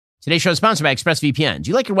Today's show is sponsored by ExpressVPN. Do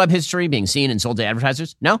you like your web history being seen and sold to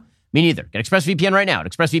advertisers? No? Me neither. Get ExpressVPN right now at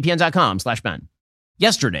expressvpn.com/Ben.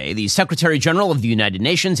 Yesterday, the Secretary General of the United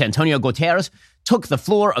Nations, Antonio Guterres, took the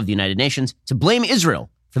floor of the United Nations to blame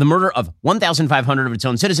Israel for the murder of 1,500 of its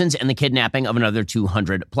own citizens and the kidnapping of another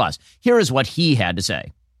 200 plus. Here is what he had to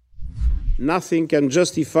say. Nothing can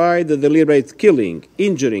justify the deliberate killing,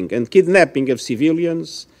 injuring, and kidnapping of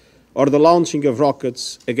civilians or the launching of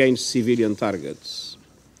rockets against civilian targets.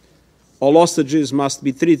 All hostages must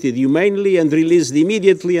be treated humanely and released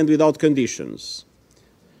immediately and without conditions.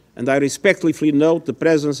 And I respectfully note the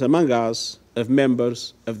presence among us of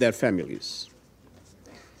members of their families.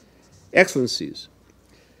 Excellencies,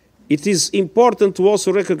 it is important to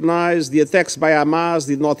also recognize the attacks by Hamas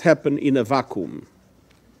did not happen in a vacuum.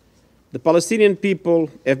 The Palestinian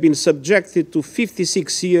people have been subjected to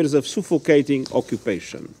 56 years of suffocating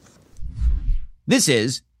occupation. This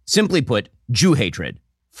is, simply put, Jew hatred.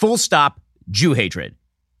 Full stop, Jew hatred.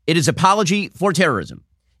 It is apology for terrorism.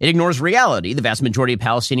 It ignores reality. The vast majority of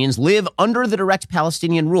Palestinians live under the direct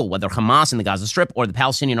Palestinian rule, whether Hamas in the Gaza Strip or the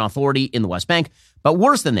Palestinian Authority in the West Bank. But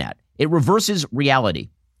worse than that, it reverses reality.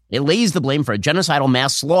 It lays the blame for a genocidal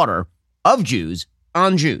mass slaughter of Jews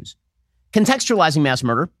on Jews. Contextualizing mass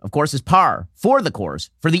murder, of course, is par for the course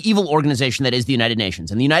for the evil organization that is the United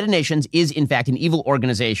Nations. And the United Nations is, in fact, an evil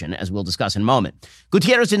organization, as we'll discuss in a moment.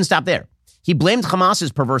 Guterres didn't stop there. He blamed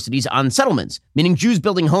Hamas's perversities on settlements, meaning Jews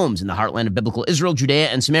building homes in the heartland of biblical Israel, Judea,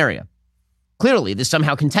 and Samaria. Clearly, this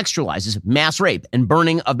somehow contextualizes mass rape and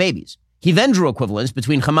burning of babies. He then drew equivalence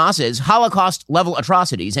between Hamas's Holocaust-level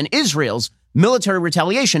atrocities and Israel's military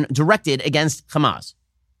retaliation directed against Hamas.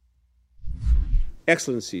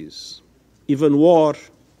 Excellencies, even war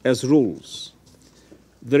has rules.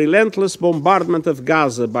 The relentless bombardment of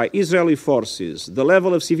Gaza by Israeli forces, the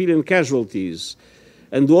level of civilian casualties,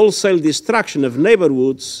 and the wholesale destruction of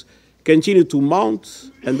neighborhoods continue to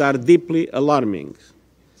mount and are deeply alarming.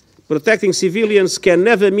 Protecting civilians can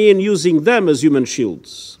never mean using them as human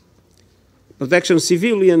shields. Protecting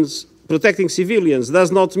civilians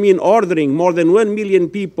does not mean ordering more than 1 million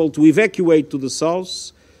people to evacuate to the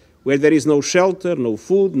south, where there is no shelter, no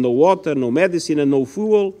food, no water, no medicine, and no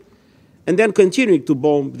fuel, and then continuing to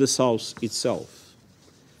bomb the south itself.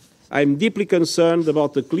 I am deeply concerned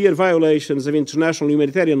about the clear violations of international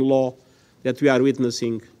humanitarian law that we are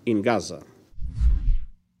witnessing in Gaza.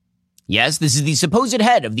 Yes, this is the supposed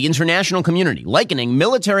head of the international community, likening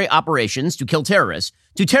military operations to kill terrorists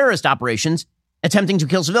to terrorist operations attempting to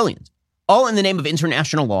kill civilians, all in the name of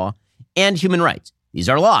international law and human rights. These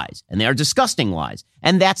are lies, and they are disgusting lies,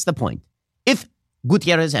 and that's the point. If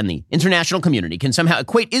Guterres and the international community can somehow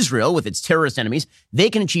equate Israel with its terrorist enemies, they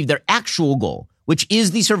can achieve their actual goal, which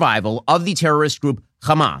is the survival of the terrorist group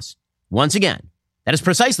Hamas. Once again, that is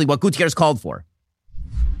precisely what Guterres called for.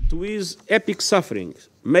 To ease epic suffering,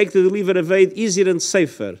 make the delivery of aid easier and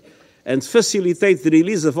safer, and facilitate the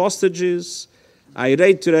release of hostages, I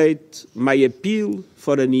reiterate my appeal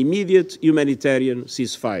for an immediate humanitarian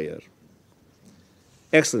ceasefire.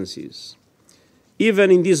 Excellencies,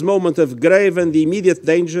 even in this moment of grave and immediate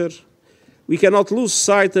danger, we cannot lose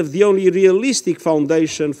sight of the only realistic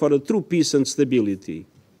foundation for a true peace and stability,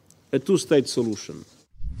 a two-state solution.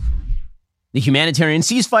 The humanitarian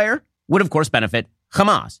ceasefire would, of course, benefit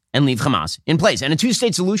Hamas and leave Hamas in place. And a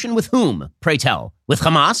two-state solution with whom, pray tell? With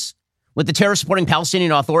Hamas? With the terror-supporting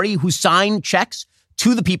Palestinian Authority who signed checks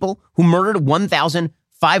to the people who murdered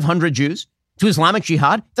 1,500 Jews? To Islamic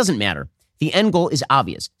Jihad? Doesn't matter. The end goal is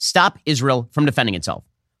obvious. Stop Israel from defending itself.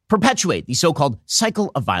 Perpetuate the so-called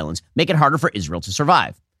cycle of violence. Make it harder for Israel to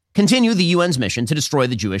survive. Continue the UN's mission to destroy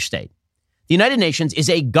the Jewish state. The United Nations is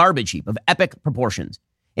a garbage heap of epic proportions.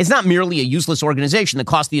 It's not merely a useless organization that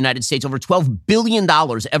costs the United States over $12 billion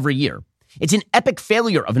every year. It's an epic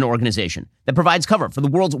failure of an organization that provides cover for the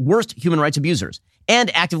world's worst human rights abusers and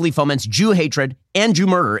actively foments Jew hatred and Jew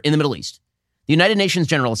murder in the Middle East. The United Nations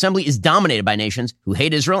General Assembly is dominated by nations who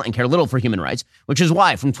hate Israel and care little for human rights, which is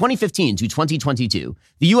why from 2015 to 2022,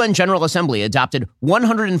 the UN General Assembly adopted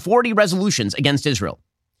 140 resolutions against Israel.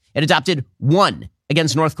 It adopted 1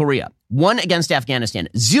 against North Korea, 1 against Afghanistan,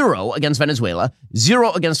 0 against Venezuela,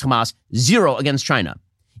 0 against Hamas, 0 against China.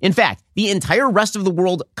 In fact, the entire rest of the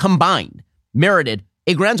world combined merited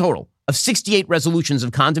a grand total of 68 resolutions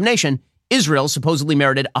of condemnation. Israel supposedly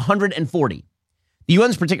merited 140. The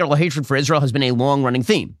UN's particular hatred for Israel has been a long-running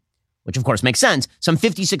theme, which of course makes sense. Some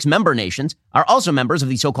 56 member nations are also members of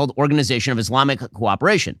the so-called Organization of Islamic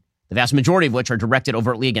Cooperation, the vast majority of which are directed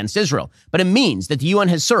overtly against Israel. But it means that the UN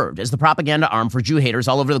has served as the propaganda arm for Jew haters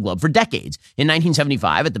all over the globe for decades. In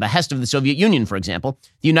 1975, at the behest of the Soviet Union, for example,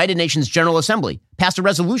 the United Nations General Assembly passed a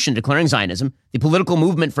resolution declaring Zionism, the political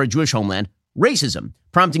movement for a Jewish homeland, racism,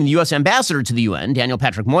 prompting the U.S. ambassador to the UN, Daniel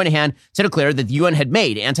Patrick Moynihan, to declare that the UN had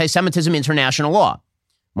made anti-Semitism international law.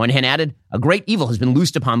 Moynihan added, "A great evil has been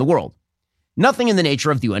loosed upon the world." Nothing in the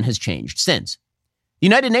nature of the UN has changed since. The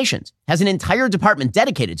United Nations has an entire department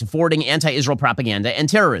dedicated to forwarding anti-Israel propaganda and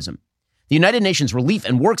terrorism. The United Nations Relief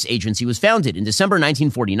and Works Agency was founded in December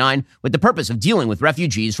 1949 with the purpose of dealing with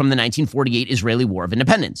refugees from the 1948 Israeli War of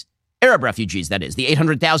Independence. Arab refugees, that is. The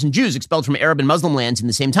 800,000 Jews expelled from Arab and Muslim lands in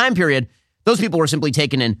the same time period, those people were simply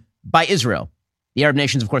taken in by Israel. The Arab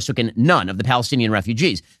nations, of course, took in none of the Palestinian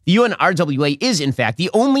refugees. The UNRWA is, in fact, the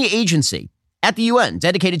only agency at the UN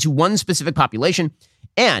dedicated to one specific population,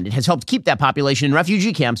 and it has helped keep that population in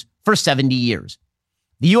refugee camps for 70 years.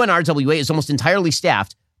 The UNRWA is almost entirely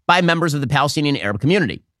staffed by members of the Palestinian Arab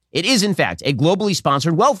community. It is, in fact, a globally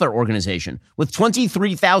sponsored welfare organization with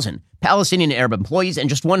 23,000 Palestinian Arab employees and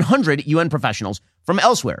just 100 UN professionals from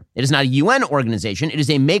elsewhere. It is not a UN organization. It is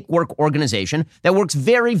a make-work organization that works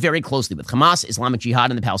very, very closely with Hamas, Islamic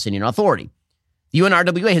Jihad, and the Palestinian Authority. The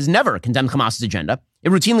UNRWA has never condemned Hamas's agenda. It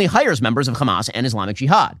routinely hires members of Hamas and Islamic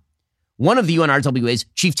Jihad. One of the UNRWA's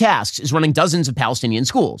chief tasks is running dozens of Palestinian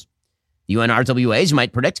schools. The UNRWA, as you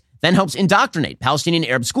might predict, then helps indoctrinate Palestinian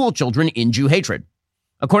Arab school children in Jew hatred.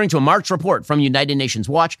 According to a March report from United Nations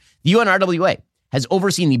Watch, the UNRWA has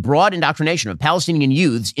overseen the broad indoctrination of Palestinian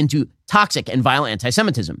youths into toxic and violent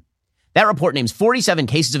anti-Semitism. That report names 47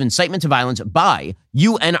 cases of incitement to violence by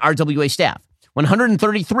UNRWA staff,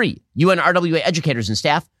 133 UNRWA educators and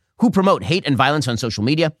staff who promote hate and violence on social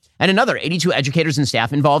media, and another 82 educators and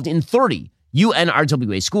staff involved in 30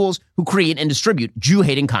 UNRWA schools who create and distribute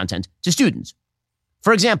Jew-hating content to students.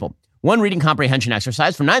 For example, one reading comprehension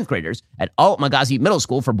exercise for 9th graders at Al-Maghazi Middle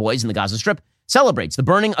School for boys in the Gaza Strip celebrates the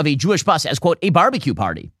burning of a Jewish bus as, quote, a barbecue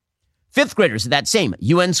party. 5th graders at that same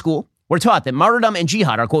UN school were taught that martyrdom and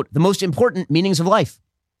jihad are, quote, the most important meanings of life.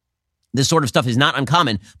 This sort of stuff is not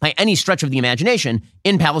uncommon by any stretch of the imagination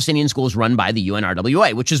in Palestinian schools run by the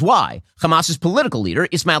UNRWA, which is why Hamas's political leader,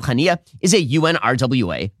 Ismail Haniyeh, is a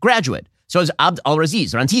UNRWA graduate. So is Abd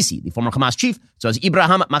al-Raziz Rantisi, the former Hamas chief. So is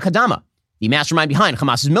Ibrahim Makadama, the mastermind behind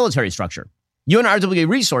Hamas's military structure. UNRWA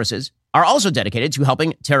resources are also dedicated to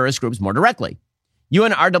helping terrorist groups more directly.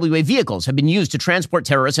 UNRWA vehicles have been used to transport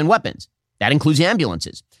terrorists and weapons. That includes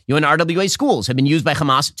ambulances. UNRWA schools have been used by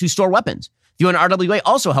Hamas to store weapons. The UNRWA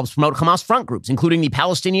also helps promote Hamas front groups, including the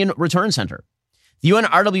Palestinian Return Center. The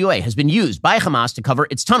UNRWA has been used by Hamas to cover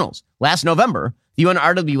its tunnels. Last November, the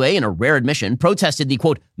UNRWA, in a rare admission, protested the,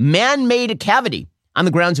 quote, man-made cavity on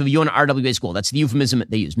the grounds of a UNRWA school. That's the euphemism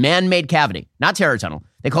they use. Man-made cavity, not terror tunnel.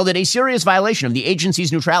 They called it a serious violation of the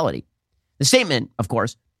agency's neutrality. The statement, of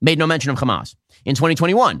course, made no mention of Hamas. In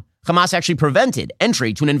 2021, Hamas actually prevented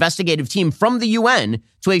entry to an investigative team from the UN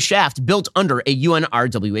to a shaft built under a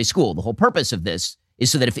UNRWA school. The whole purpose of this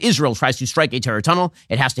is so that if Israel tries to strike a terror tunnel,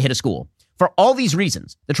 it has to hit a school. For all these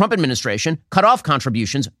reasons, the Trump administration cut off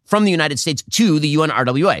contributions from the United States to the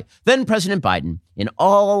UNRWA. Then President Biden, in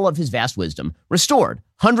all of his vast wisdom, restored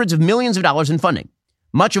hundreds of millions of dollars in funding,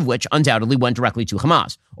 much of which undoubtedly went directly to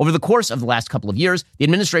Hamas. Over the course of the last couple of years, the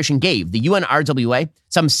administration gave the UNRWA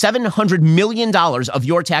some $700 million of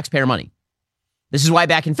your taxpayer money. This is why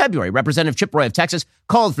back in February, Representative Chip Roy of Texas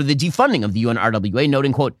called for the defunding of the UNRWA,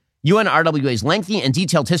 noting, quote, UNRWA's lengthy and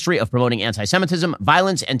detailed history of promoting anti-Semitism,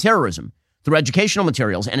 violence, and terrorism through educational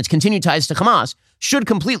materials and its continued ties to Hamas should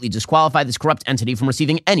completely disqualify this corrupt entity from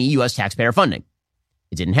receiving any U.S. taxpayer funding.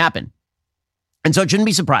 It didn't happen. And so it shouldn't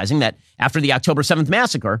be surprising that after the October 7th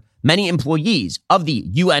massacre, many employees of the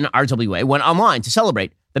UNRWA went online to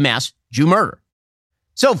celebrate the mass Jew murder.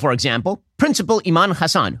 So, for example, Principal Iman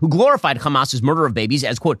Hassan, who glorified Hamas's murder of babies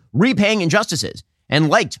as, quote, repaying injustices, and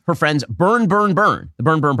liked her friend's burn, burn, burn. The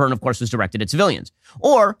burn, burn, burn, of course, was directed at civilians.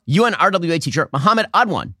 Or UNRWA teacher Mohammed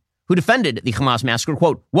Adwan, who defended the Hamas massacre,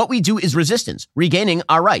 quote, what we do is resistance, regaining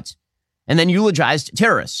our rights, and then eulogized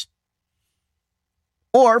terrorists.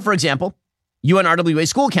 Or, for example, UNRWA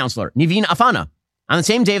school counselor Niveen Afana. On the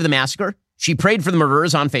same day of the massacre, she prayed for the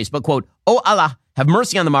murderers on Facebook, quote, "Oh Allah, have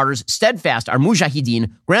mercy on the martyrs, steadfast our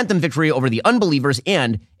mujahideen, grant them victory over the unbelievers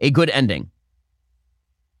and a good ending."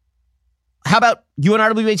 How about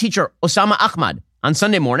UNRWA teacher Osama Ahmad on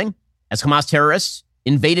Sunday morning, as Hamas terrorists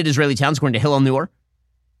invaded Israeli towns, according to Hillel Noor?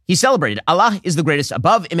 He celebrated, Allah is the greatest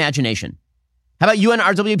above imagination. How about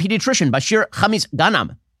UNRWA pediatrician Bashir Khamis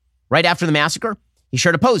Ghanam? Right after the massacre, he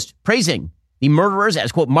shared a post praising the murderers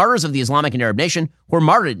as, quote, martyrs of the Islamic and Arab nation who were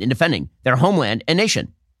martyred in defending their homeland and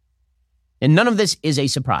nation. And none of this is a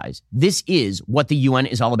surprise. This is what the UN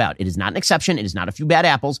is all about. It is not an exception. It is not a few bad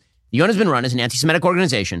apples. The UN has been run as an anti-Semitic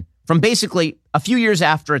organization from basically a few years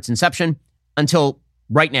after its inception until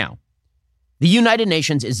right now. The United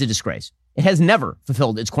Nations is a disgrace. It has never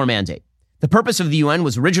fulfilled its core mandate. The purpose of the UN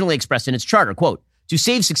was originally expressed in its charter, quote, to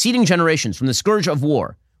save succeeding generations from the scourge of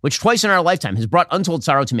war, which twice in our lifetime has brought untold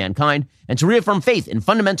sorrow to mankind, and to reaffirm faith in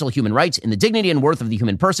fundamental human rights, in the dignity and worth of the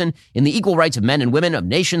human person, in the equal rights of men and women, of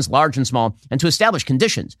nations large and small, and to establish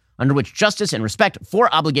conditions under which justice and respect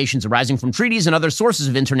for obligations arising from treaties and other sources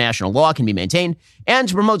of international law can be maintained, and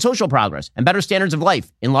to promote social progress and better standards of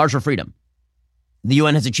life in larger freedom. The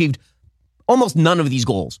UN has achieved almost none of these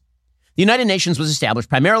goals. The United Nations was established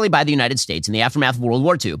primarily by the United States in the aftermath of World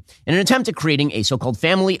War II in an attempt at creating a so-called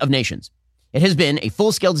family of nations. It has been a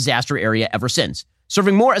full-scale disaster area ever since,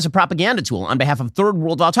 serving more as a propaganda tool on behalf of third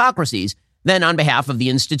world autocracies than on behalf of the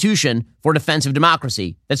institution for defense of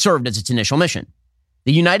democracy that served as its initial mission.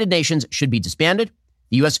 The United Nations should be disbanded.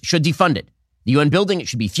 The U.S. should defund it. The UN building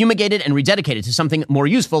should be fumigated and rededicated to something more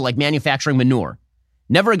useful like manufacturing manure.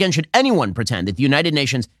 Never again should anyone pretend that the United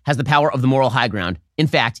Nations has the power of the moral high ground. In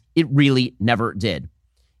fact, it really never did.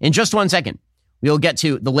 In just 1 second, we'll get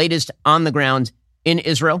to the latest on the ground in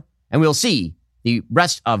Israel, and we'll see the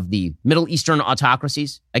rest of the Middle Eastern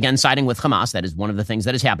autocracies, again, siding with Hamas. That is one of the things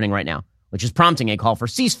that is happening right now, which is prompting a call for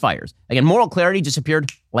ceasefires. Again, moral clarity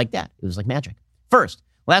disappeared like that. It was like magic. First,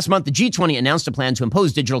 last month, the G20 announced a plan to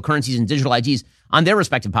impose digital currencies and digital IDs on their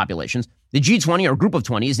respective populations. The G20, or Group of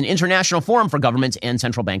 20, is an international forum for governments and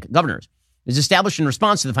central bank governors. It was established in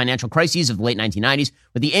response to the financial crises of the late 1990s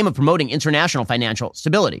with the aim of promoting international financial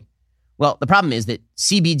stability. Well, the problem is that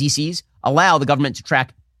CBDCs allow the government to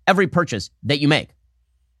track every purchase that you make.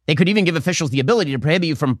 They could even give officials the ability to prohibit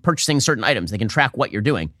you from purchasing certain items. They can track what you're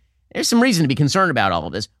doing. There's some reason to be concerned about all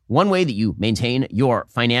of this. One way that you maintain your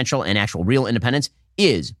financial and actual real independence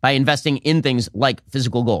is by investing in things like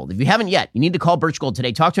physical gold. If you haven't yet, you need to call Birch Gold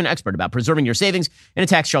today. Talk to an expert about preserving your savings in a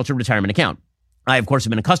tax-sheltered retirement account. I, of course, have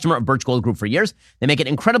been a customer of Birch Gold Group for years. They make it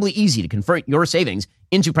incredibly easy to convert your savings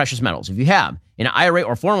into precious metals. If you have an IRA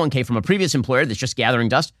or 401k from a previous employer that's just gathering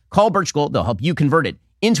dust, call Birch Gold. They'll help you convert it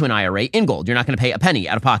into an IRA in gold. You're not going to pay a penny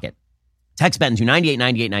out of pocket. Text BEN to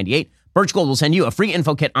 989898. Birch Gold will send you a free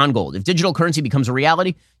info kit on gold. If digital currency becomes a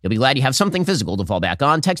reality, you'll be glad you have something physical to fall back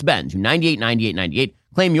on. Text BEN to 989898.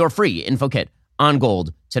 Claim your free info kit on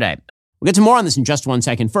gold today. We'll get to more on this in just 1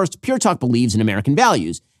 second. First, Pure Talk believes in American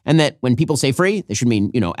values, and that when people say free, they should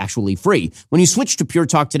mean, actually free. When you switch to Pure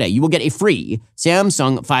Talk today, you will get a free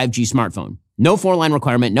Samsung 5G smartphone. No 4-line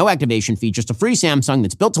requirement, no activation fee, just a free Samsung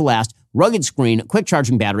that's built to last, rugged screen, quick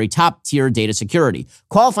charging battery, top-tier data security.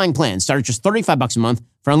 Qualifying plans start at just $35 a month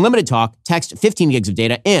for unlimited talk, text, 15 gigs of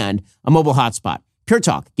data, and a mobile hotspot. Pure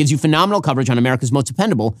Talk gives you phenomenal coverage on America's most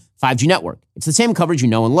dependable 5G network. It's the same coverage you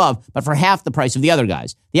know and love, but for half the price of the other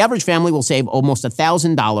guys. The average family will save almost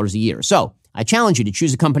 $1,000 a year. So I challenge you to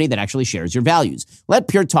choose a company that actually shares your values. Let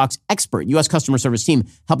Pure Talk's expert U.S. customer service team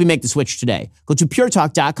help you make the switch today. Go to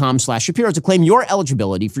puretalk.com/Shapiro to claim your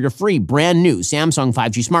eligibility for your free brand new Samsung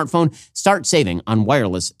 5G smartphone. Start saving on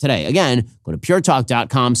wireless today. Again, go to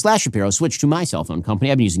puretalk.com/Shapiro. Switch to my cell phone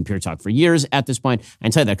company. I've been using Pure Talk for years at this point. I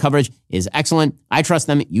can tell you their coverage is excellent. I trust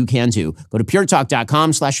them. You can too. Go to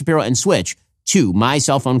puretalk.com/Shapiro and switch to my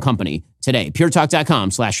cell phone company today.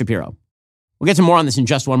 puretalk.com/Shapiro. We'll get to more on this in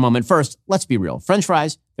just one moment. First, let's be real. French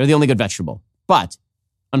fries, they're the only good vegetable. But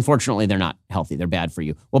unfortunately, they're not healthy. They're bad for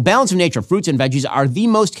you. Well, Balance of Nature fruits and veggies are the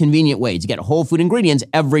most convenient way to get whole food ingredients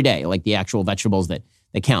every day, like the actual vegetables that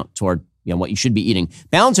count toward what you should be eating.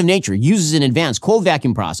 Balance of Nature uses an advanced cold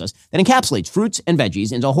vacuum process that encapsulates fruits and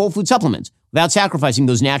veggies into whole food supplements without sacrificing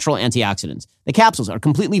those natural antioxidants. The capsules are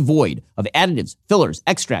completely void of additives, fillers,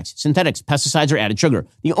 extracts, synthetics, pesticides, or added sugar.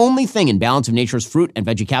 The only thing in Balance of Nature's fruit and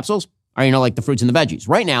veggie capsules are, like the fruits and the veggies.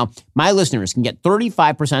 Right now, my listeners can get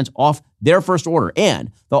 35% off their first order,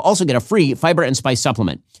 and they'll also get a free fiber and spice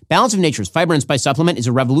supplement. Balance of Nature's fiber and spice supplement is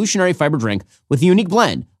a revolutionary fiber drink with a unique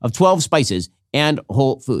blend of 12 spices and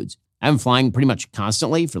whole foods. I've been flying pretty much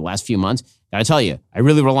constantly for the last few months. Gotta tell you, I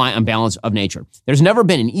really rely on Balance of Nature. There's never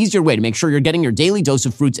been an easier way to make sure you're getting your daily dose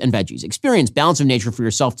of fruits and veggies. Experience Balance of Nature for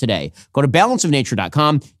yourself today. Go to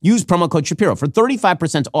balanceofnature.com. Use promo code Shapiro for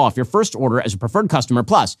 35% off your first order as a preferred customer.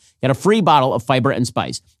 Plus, get a free bottle of fiber and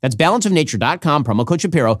spice. That's balanceofnature.com, promo code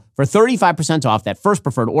Shapiro for 35% off that first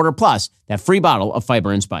preferred order, plus that free bottle of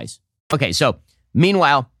fiber and spice. Okay, so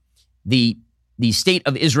meanwhile, the state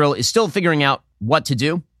of Israel is still figuring out what to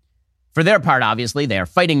do. For their part, obviously, they are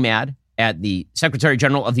fighting mad at the Secretary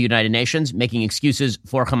General of the United Nations, making excuses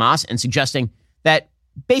for Hamas and suggesting that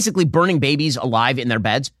basically burning babies alive in their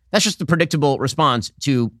beds, that's just the predictable response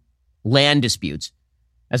to land disputes.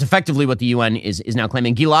 That's effectively what the UN is now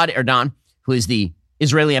claiming. Gilad Erdan, who is the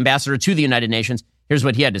Israeli ambassador to the United Nations, here's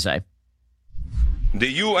what he had to say. The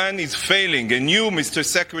UN is failing, and you, Mr.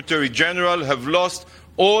 Secretary General, have lost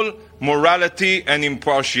all morality and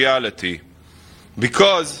impartiality.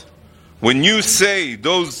 Because when you say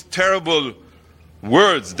those terrible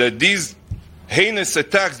words that these heinous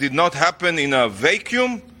attacks did not happen in a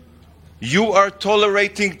vacuum, you are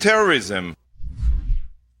tolerating terrorism.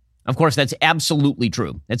 Of course, that's absolutely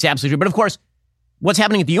true. That's absolutely true. But of course, what's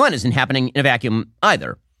happening at the UN isn't happening in a vacuum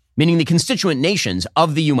either. Meaning the constituent nations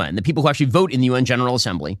of the UN, the people who actually vote in the UN General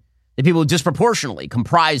Assembly, the people who disproportionately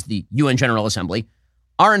comprise the UN General Assembly,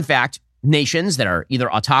 are in fact nations that are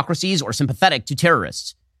either autocracies or sympathetic to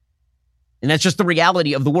terrorists. And that's just the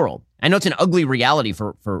reality of the world. I know it's an ugly reality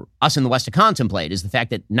for us in the West to contemplate, is the fact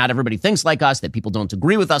that not everybody thinks like us, that people don't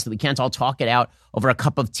agree with us, that we can't all talk it out over a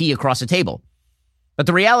cup of tea across a table. But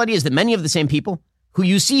the reality is that many of the same people who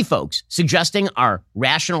you see, folks, suggesting are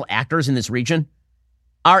rational actors in this region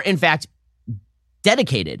are, in fact,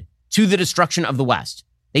 dedicated to the destruction of the West.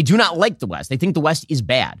 They do not like the West. They think the West is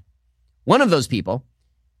bad. One of those people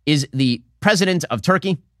is the president of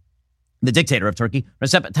Turkey, the dictator of Turkey,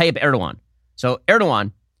 Recep Tayyip Erdogan. So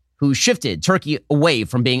Erdogan, who shifted Turkey away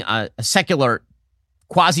from being a secular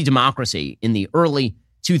quasi-democracy in the early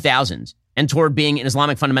 2000s and toward being an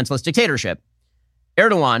Islamic fundamentalist dictatorship,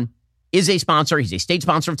 Erdogan is a sponsor. He's a state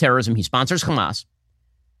sponsor of terrorism. He sponsors Hamas.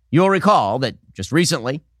 You'll recall that just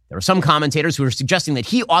recently, there were some commentators who were suggesting that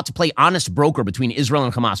he ought to play honest broker between Israel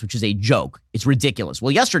and Hamas, which is a joke. It's ridiculous.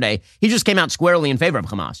 Well, yesterday, he just came out squarely in favor of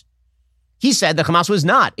Hamas. He said that Hamas was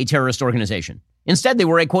not a terrorist organization. Instead, they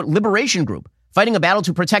were a, quote, liberation group fighting a battle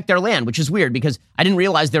to protect their land, which is weird because I didn't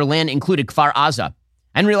realize their land included Kfar Aza.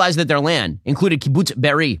 I didn't realize that their land included Kibbutz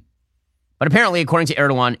Be'eri. But apparently, according to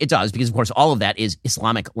Erdogan, it does, because, of course, all of that is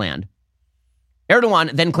Islamic land.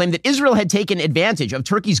 Erdogan then claimed that Israel had taken advantage of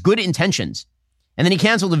Turkey's good intentions, and then he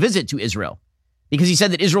canceled a visit to Israel because he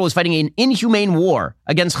said that Israel was fighting an inhumane war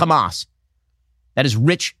against Hamas that is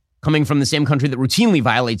rich, coming from the same country that routinely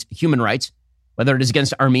violates human rights, whether it is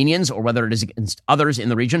against Armenians or whether it is against others in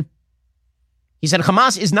the region. He said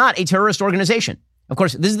Hamas is not a terrorist organization. Of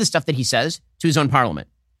course, this is the stuff that he says to his own parliament.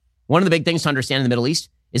 One of the big things to understand in the Middle East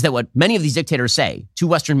is that what many of these dictators say to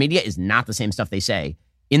Western media is not the same stuff they say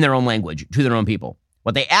in their own language to their own people.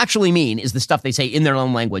 What they actually mean is the stuff they say in their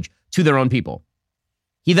own language to their own people.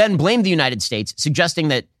 He then blamed the United States, suggesting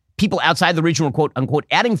that people outside the region were, quote unquote,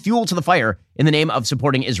 adding fuel to the fire in the name of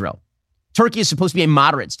supporting Israel. Turkey is supposed to be a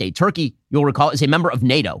moderate state. Turkey, you'll recall, is a member of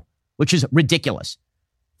NATO, which is ridiculous.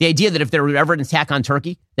 The idea that if there were ever an attack on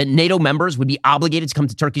Turkey, that NATO members would be obligated to come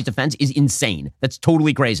to Turkey's defense is insane. That's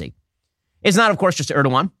totally crazy. It's not, of course, just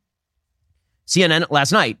Erdogan. CNN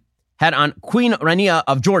last night had on Queen Rania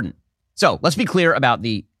of Jordan. So let's be clear about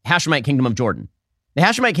the Hashemite Kingdom of Jordan. The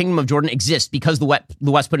Hashemite Kingdom of Jordan exists because the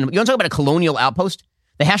West put in. You want to talk about a colonial outpost?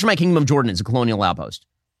 The Hashemite Kingdom of Jordan is a colonial outpost.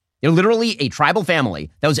 They're literally a tribal family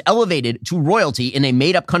that was elevated to royalty in a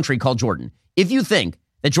made-up country called Jordan. If you think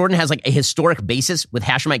that Jordan has like a historic basis with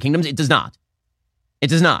Hashemite kingdoms, it does not. It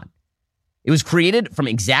does not. It was created from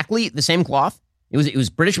exactly the same cloth. It was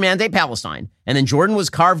British Mandate Palestine, and then Jordan was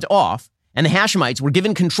carved off, and the Hashemites were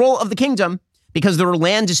given control of the kingdom because there were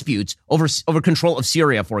land disputes over control of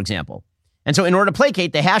Syria, for example. And so in order to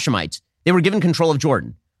placate the Hashemites, they were given control of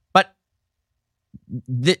Jordan. But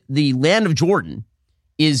the land of Jordan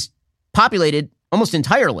is populated almost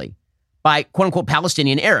entirely by quote-unquote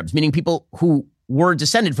Palestinian Arabs, meaning people who were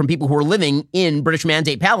descended from people who were living in British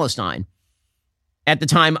Mandate Palestine at the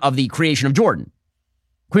time of the creation of Jordan.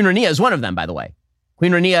 Queen Rania is one of them, by the way.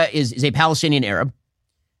 Queen Rania is a Palestinian Arab,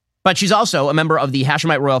 but she's also a member of the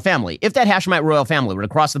Hashemite royal family. If that Hashemite royal family were to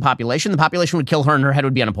cross the population would kill her and her head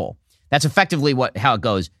would be on a pole. That's effectively how it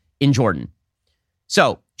goes in Jordan.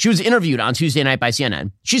 So she was interviewed on Tuesday night by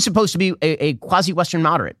CNN. She's supposed to be a quasi-Western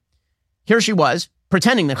moderate. Here she was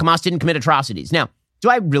pretending that Hamas didn't commit atrocities. Now, do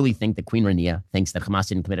I really think that Queen Rania thinks that Hamas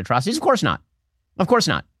didn't commit atrocities? Of course not. Of course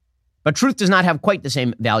not. But truth does not have quite the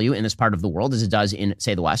same value in this part of the world as it does in,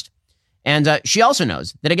 say, the West. And she also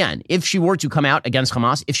knows that, again, if she were to come out against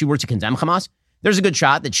Hamas, if she were to condemn Hamas, there's a good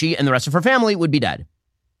shot that she and the rest of her family would be dead.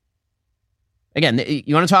 Again,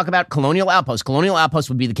 you want to talk about colonial outposts? Colonial outpost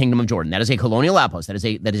would be the Kingdom of Jordan. That is a colonial outpost. That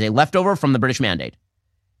is a leftover from the British Mandate.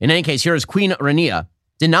 In any case, here is Queen Rania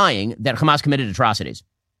denying that Hamas committed atrocities.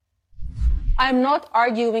 I'm not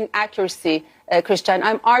arguing accuracy, Christian.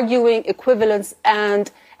 I'm arguing equivalence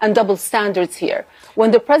and double standards here.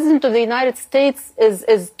 When the President of the United States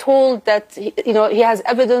is told that he has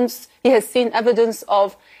evidence, he has seen evidence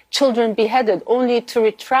of children beheaded, only to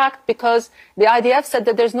retract because the IDF said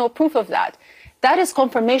that there's no proof of that. That is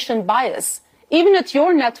confirmation bias. Even at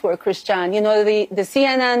your network, Christian, the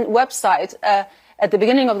CNN website at the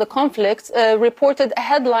beginning of the conflict reported a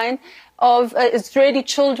headline of Israeli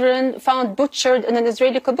children found butchered in an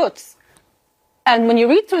Israeli kibbutz. And when you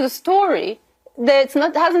read through the story, it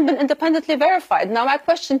hasn't been independently verified. Now, my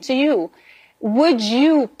question to you, would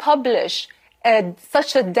you publish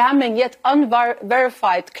such a damning yet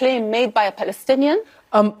unverified claim made by a Palestinian?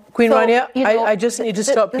 Queen Rania, I just need to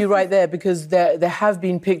stop you right there, because there have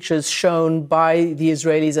been pictures shown by the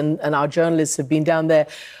Israelis, and our journalists have been down there.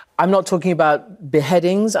 I'm not talking about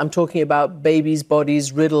beheadings. I'm talking about babies'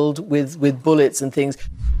 bodies riddled with bullets and things.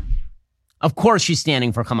 Of course she's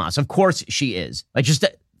standing for Hamas. Of course she is. Like, just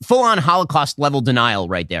a full-on Holocaust-level denial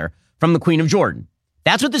right there from the Queen of Jordan.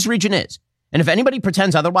 That's what this region is. And if anybody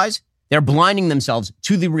pretends otherwise, they're blinding themselves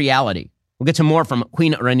to the reality. We'll get to more from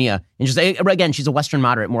Queen Rania. And just again, she's a Western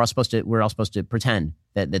moderate. We're all supposed to pretend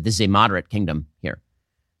that this is a moderate kingdom here.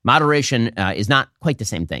 Moderation is not quite the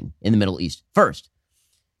same thing in the Middle East. First,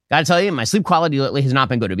 gotta tell you, my sleep quality lately has not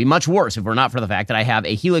been good. It'd be much worse if we're not for the fact that I have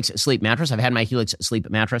a Helix sleep mattress. I've had my Helix sleep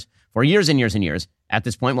mattress for years and years and years at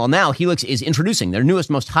this point. Well, now Helix is introducing their newest,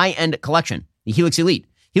 most high-end collection, the Helix Elite.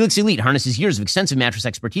 Helix Elite harnesses years of extensive mattress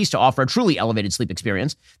expertise to offer a truly elevated sleep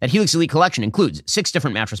experience. That Helix Elite collection includes 6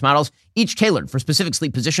 different mattress models, each tailored for specific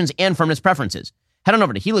sleep positions and firmness preferences. Head on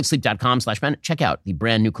over to helixsleep.com/Ben. Check out the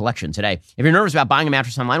brand new collection today. If you're nervous about buying a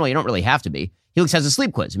mattress online, well, you don't really have to be. Helix has a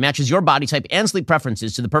sleep quiz. It matches your body type and sleep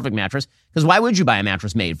preferences to the perfect mattress, because why would you buy a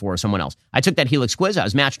mattress made for someone else? I took that Helix quiz. I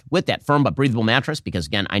was matched with that firm but breathable mattress because,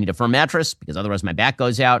 again, I need a firm mattress because otherwise my back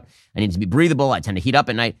goes out. I need it to be breathable. I tend to heat up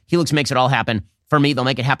at night. Helix makes it all happen. For me, they'll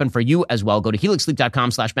make it happen for you as well. Go to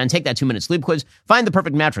helixsleep.com/Ben. Take that 2-minute sleep quiz. Find the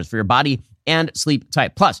perfect mattress for your body and sleep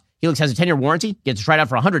type. Plus, Helix has a 10-year warranty. Get to try it out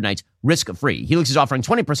for 100 nights risk-free. Helix is offering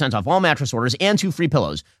 20% off all mattress orders and 2 free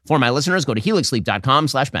pillows. For my listeners, go to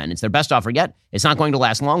helixsleep.com/Ben. It's their best offer yet. It's not going to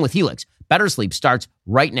last long with Helix. Better sleep starts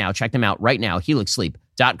right now. Check them out right now.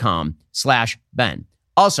 helixsleep.com/Ben.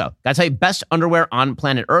 Also, gotta tell you, best underwear on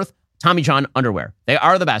planet Earth, Tommy John underwear. They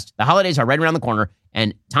are the best. The holidays are right around the corner,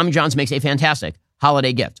 and Tommy John's makes a fantastic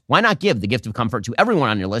holiday gift. Why not give the gift of comfort to everyone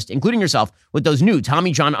on your list, including yourself, with those new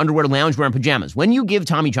Tommy John underwear, loungewear, and pajamas? When you give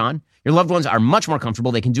Tommy John, your loved ones are much more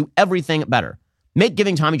comfortable. They can do everything better. Make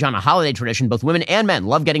giving Tommy John a holiday tradition. Both women and men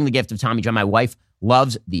love getting the gift of Tommy John. My wife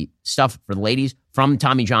loves the stuff for the ladies from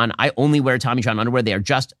Tommy John. I only wear Tommy John underwear. They are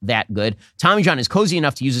just that good. Tommy John is cozy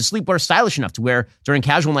enough to use as sleepwear, stylish enough to wear during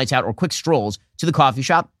casual nights out or quick strolls to the coffee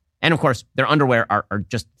shop. And of course, their underwear are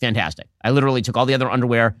just fantastic. I literally took all the other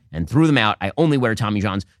underwear and threw them out. I only wear Tommy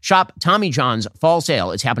John's. Shop Tommy John's fall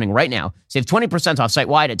sale. It's happening right now. Save 20% off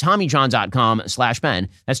site-wide at TommyJohn.com/Ben.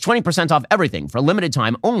 That's 20% off everything for a limited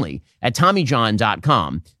time only at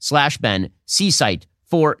TommyJohn.com/Ben. See site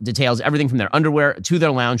for details. Everything from their underwear to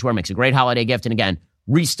their loungewear makes a great holiday gift. And again,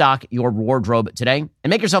 restock your wardrobe today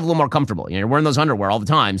and make yourself a little more comfortable. You're wearing those underwear all the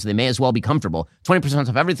time, so they may as well be comfortable. 20%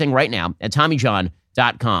 off everything right now at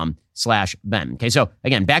TommyJohn.com/Ben. Okay, so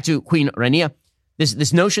again, back to Queen Rania.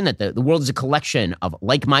 This notion that the world is a collection of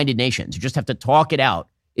like-minded nations who just have to talk it out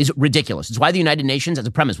is ridiculous. It's why the United Nations as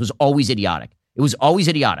a premise was always idiotic. It was always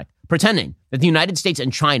idiotic. Pretending that the United States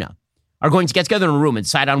and China are going to get together in a room and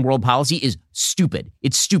decide on world policy is stupid.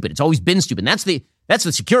 It's stupid. It's always been stupid. And that's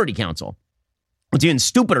the Security Council. What's even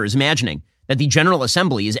stupider is imagining that the General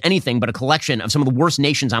Assembly is anything but a collection of some of the worst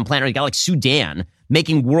nations on planet Earth. You got like Sudan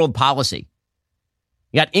making world policy.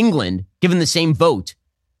 You got England given the same vote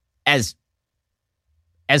as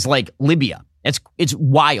like Libya. It's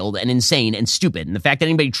wild and insane and stupid. And the fact that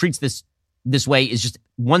anybody treats this way is just,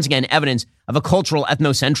 once again, evidence of a cultural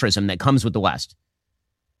ethnocentrism that comes with the West.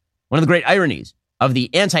 One of the great ironies of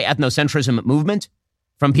the anti-ethnocentrism movement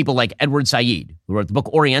from people like Edward Said, who wrote the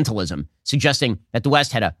book Orientalism, suggesting that the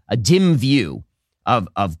West had a dim view of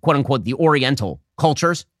quote-unquote the Oriental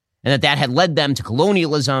cultures, and that had led them to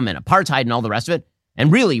colonialism and apartheid and all the rest of it. And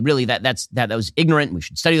really, that was ignorant. We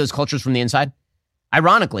should study those cultures from the inside.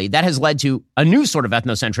 Ironically, that has led to a new sort of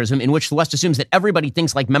ethnocentrism in which the West assumes that everybody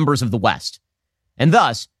thinks like members of the West. And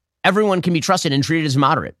thus, everyone can be trusted and treated as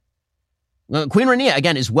moderate. Queen Rania,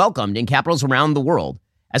 again, is welcomed in capitals around the world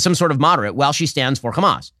as some sort of moderate while she stands for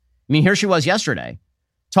Hamas. I mean, here she was yesterday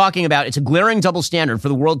talking about it's a glaring double standard for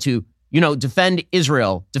the world to, defend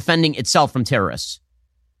Israel, defending itself from terrorists.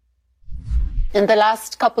 In the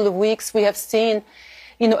last couple of weeks, we have seen,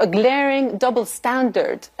 a glaring double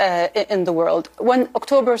standard in the world. When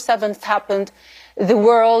October 7th happened, the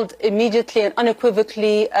world immediately and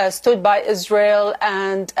unequivocally stood by Israel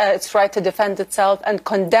and its right to defend itself and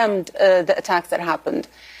condemned the attacks that happened.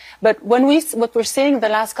 But what we're seeing the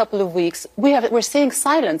last couple of weeks, we're seeing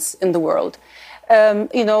silence in the world.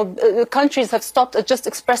 Countries have stopped at just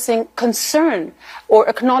expressing concern or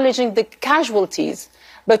acknowledging the casualties,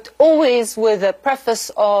 but always with a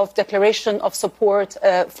preface of declaration of support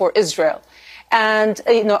for Israel. And,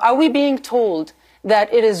 are we being told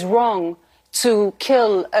that it is wrong to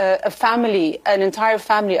kill an entire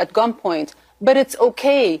family at gunpoint, but it's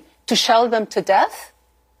okay to shell them to death?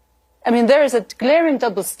 I mean, there is a glaring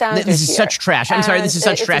double standard This is here. such trash. I'm sorry, this is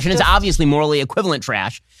such trash, and it's obviously morally equivalent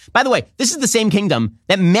trash. By the way, this is the same kingdom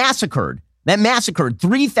that massacred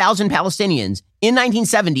 3,000 Palestinians in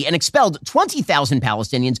 1970 and expelled 20,000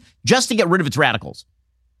 Palestinians just to get rid of its radicals.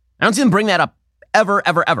 I don't see them bring that up ever,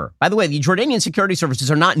 ever, ever. By the way, the Jordanian security services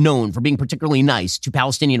are not known for being particularly nice to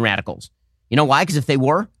Palestinian radicals. You know why? Because if they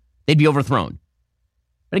were, they'd be overthrown.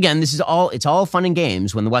 But again, it's all fun and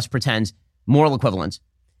games when the West pretends moral equivalence.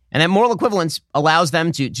 And that moral equivalence allows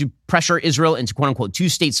them to pressure Israel into quote-unquote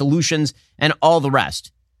two-state solutions and all the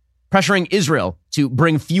rest. Pressuring Israel to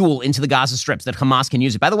bring fuel into the Gaza Strip so that Hamas can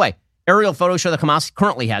use it. By the way, aerial photos show that Hamas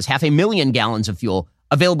currently has 500,000 gallons of fuel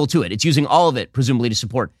available to it. It's using all of it, presumably, to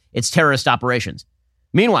support its terrorist operations.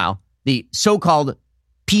 Meanwhile, the so-called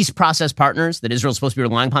peace process partners that Israel is supposed to be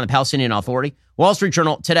relying upon, the Palestinian Authority, Wall Street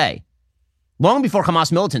Journal today, long before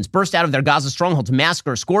Hamas militants burst out of their Gaza stronghold to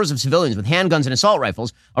massacre scores of civilians with handguns and assault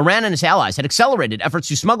rifles, Iran and its allies had accelerated efforts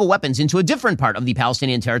to smuggle weapons into a different part of the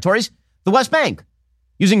Palestinian territories, the West Bank.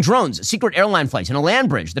 Using drones, secret airline flights, and a land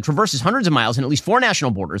bridge that traverses hundreds of miles in at least 4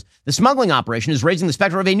 national borders, the smuggling operation is raising the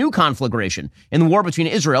specter of a new conflagration in the war between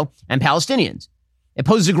Israel and Palestinians. It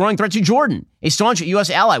poses a growing threat to Jordan, a staunch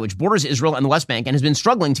U.S. ally which borders Israel and the West Bank and has been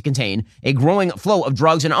struggling to contain a growing flow of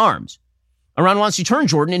drugs and arms. Iran wants to turn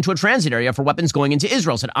Jordan into a transit area for weapons going into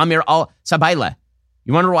Israel, said Amir al-Sabaileh.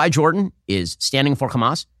 You wonder why Jordan is standing for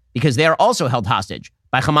Hamas? Because they are also held hostage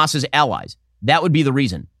by Hamas's allies. That would be the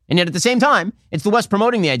reason. And yet at the same time, it's the West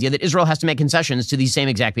promoting the idea that Israel has to make concessions to these same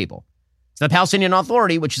exact people. It's the Palestinian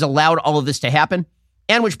Authority which has allowed all of this to happen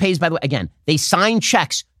and which pays, by the way, again, they sign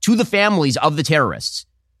checks to the families of the terrorists.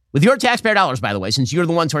 With your taxpayer dollars, by the way, since you're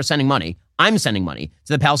the ones who are sending money, I'm sending money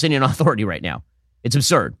to the Palestinian Authority right now. It's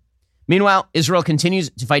absurd. Meanwhile, Israel continues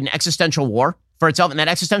to fight an existential war for itself, and that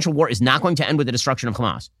existential war is not going to end with the destruction of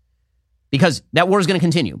Hamas, because that war is going to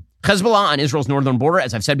continue. Hezbollah on Israel's northern border,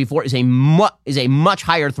 as I've said before, is a much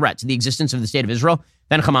higher threat to the existence of the state of Israel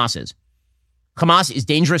than Hamas is. Hamas is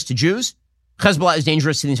dangerous to Jews. Hezbollah is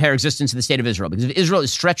dangerous to the entire existence of the state of Israel, because if Israel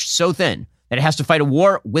is stretched so thin that it has to fight a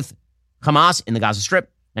war with Hamas in the Gaza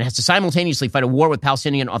Strip and has to simultaneously fight a war with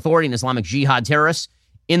Palestinian Authority and Islamic Jihad terrorists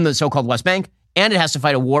in the so-called West Bank, and it has to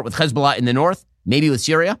fight a war with Hezbollah in the north, maybe with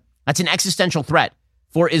Syria, that's an existential threat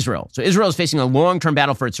for Israel. So Israel is facing a long-term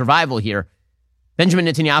battle for its survival here. Benjamin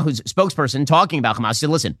Netanyahu's spokesperson talking about Hamas said,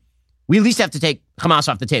 listen, we at least have to take Hamas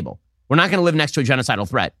off the table. We're not going to live next to a genocidal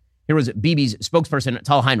threat. Here was Bibi's spokesperson,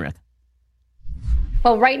 Tal Heinrich.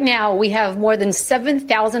 Well, right now we have more than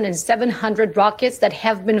 7,700 rockets that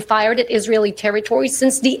have been fired at Israeli territory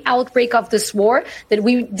since the outbreak of this war that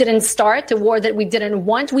we didn't start, a war that we didn't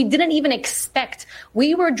want, we didn't even expect.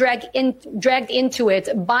 We were dragged into it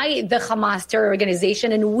by the Hamas terror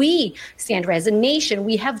organization, and we, Sandra, as a nation,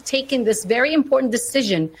 we have taken this very important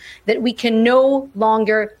decision that we can no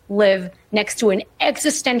longer live next to an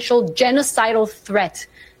existential genocidal threat.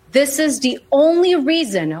 This is the only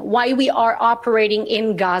reason why we are operating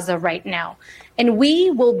in Gaza right now. And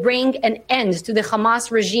we will bring an end to the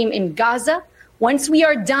Hamas regime in Gaza. Once we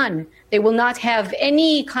are done, they will not have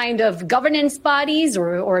any kind of governance bodies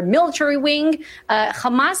or military wing.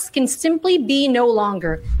 Hamas can simply be no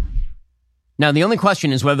longer. Now, the only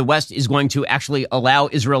question is whether the West is going to actually allow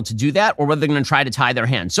Israel to do that or whether they're going to try to tie their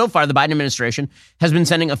hands. So far, the Biden administration has been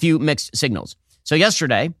sending a few mixed signals. So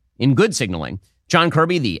yesterday, in good signaling, John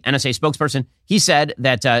Kirby, the NSA spokesperson, he said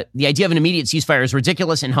that the idea of an immediate ceasefire is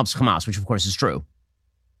ridiculous and helps Hamas, which of course is true.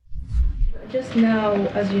 Just now,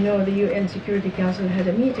 as you know, the UN Security Council had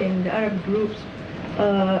a meeting. The Arab groups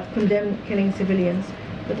condemned killing civilians,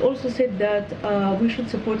 but also said that we should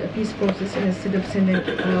support a peace process instead of sending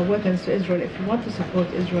weapons to Israel if we want to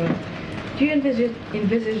support Israel. Do you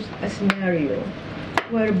envisage a scenario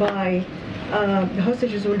whereby the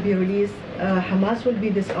hostages will be released, Hamas will be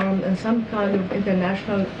disarmed, and some kind of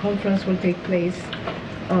international conference will take place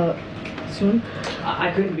soon?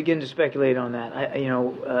 I couldn't begin to speculate on that.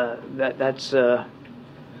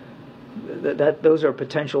 Those are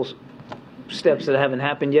potential steps that haven't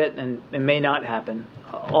happened yet and may not happen.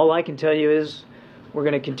 All I can tell you is we're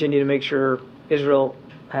going to continue to make sure Israel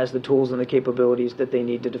has the tools and the capabilities that they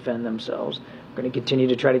need to defend themselves. We're going to continue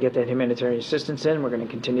to try to get that humanitarian assistance in. We're going to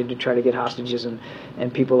continue to try to get hostages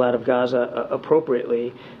and people out of Gaza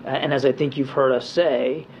appropriately. And as I think you've heard us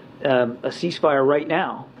say, a ceasefire right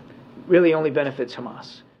now really only benefits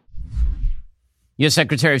Hamas. U.S.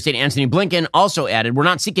 Secretary of State Antony Blinken also added, we're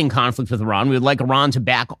not seeking conflict with Iran. We would like Iran to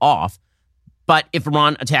back off. But if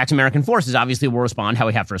Iran attacks American forces, obviously we'll respond how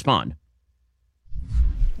we have to respond.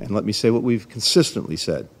 And let me say what we've consistently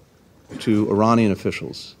said to Iranian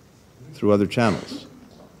officials through other channels.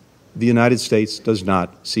 The United States does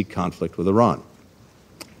not seek conflict with Iran.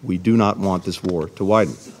 We do not want this war to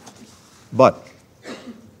widen. But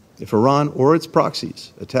if Iran or its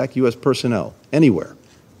proxies attack U.S. personnel anywhere,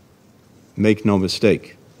 make no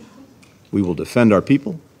mistake, we will defend our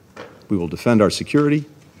people, we will defend our security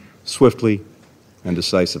swiftly and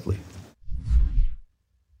decisively.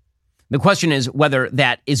 The question is whether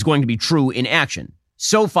that is going to be true in action.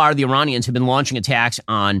 So far, the Iranians have been launching attacks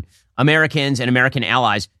on Americans and American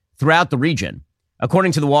allies throughout the region.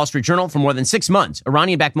 According to the Wall Street Journal, for more than 6 months,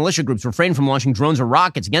 Iranian-backed militia groups refrained from launching drones or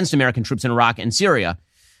rockets against American troops in Iraq and Syria.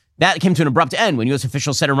 That came to an abrupt end when U.S.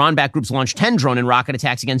 officials said Iran-backed groups launched 10 drone and rocket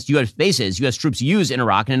attacks against U.S. bases U.S. troops use in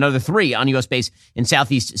Iraq and another 3 on a U.S. base in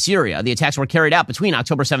southeast Syria. The attacks were carried out between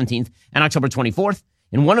October 17th and October 24th.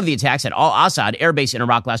 In one of the attacks at Al-Assad air base in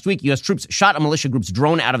Iraq last week, U.S. troops shot a militia group's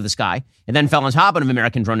drone out of the sky and then fell on top of an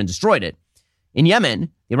American drone and destroyed it. In Yemen,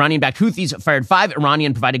 the Iranian-backed Houthis fired 5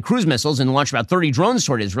 Iranian-provided cruise missiles and launched about 30 drones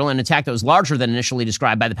toward Israel in an attack that was larger than initially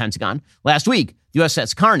described by the Pentagon. Last week, the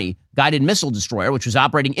USS Carney, guided missile destroyer, which was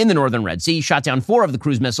operating in the northern Red Sea, shot down 4 of the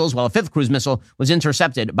cruise missiles, while a 5th cruise missile was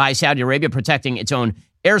intercepted by Saudi Arabia, protecting its own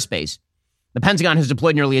airspace. The Pentagon has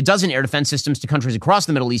deployed nearly a dozen air defense systems to countries across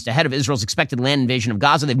the Middle East ahead of Israel's expected land invasion of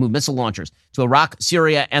Gaza. They've moved missile launchers to Iraq,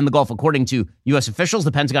 Syria, and the Gulf. According to U.S. officials,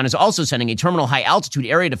 the Pentagon is also sending a Terminal High Altitude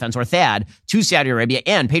Area Defense, or THAAD, to Saudi Arabia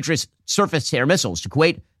and Patriot surface-to-air missiles to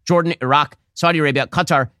Kuwait, Jordan, Iraq, Saudi Arabia,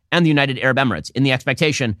 Qatar, and the United Arab Emirates, in the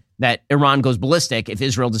expectation that Iran goes ballistic if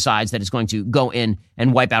Israel decides that it's going to go in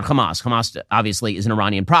and wipe out Hamas. Hamas, obviously, is an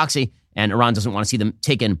Iranian proxy, and Iran doesn't want to see them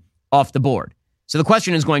taken off the board. So the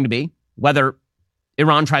question is going to be whether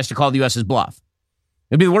Iran tries to call the U.S.'s bluff.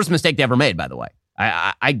 It would be the worst mistake they ever made, by the way.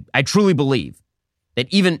 I truly believe that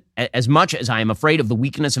even as much as I am afraid of the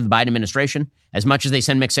weakness of the Biden administration, as much as they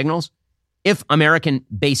send mixed signals, if American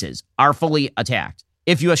bases are fully attacked,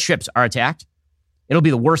 if U.S. ships are attacked, it'll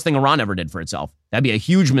be the worst thing Iran ever did for itself. That'd be a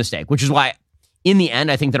huge mistake, which is why, in the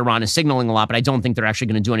end, I think that Iran is signaling a lot, but I don't think they're actually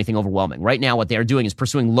going to do anything overwhelming. Right now, what they are doing is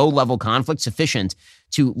pursuing low-level conflict sufficient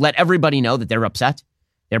to let everybody know that they're upset.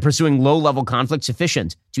 They're pursuing low-level conflict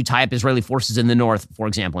sufficient to tie up Israeli forces in the north, for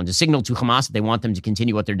example, and to signal to Hamas that they want them to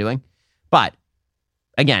continue what they're doing. But,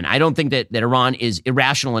 again, I don't think that Iran is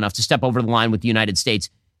irrational enough to step over the line with the United States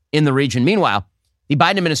in the region. Meanwhile, the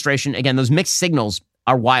Biden administration, again, those mixed signals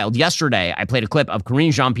are wild. Yesterday, I played a clip of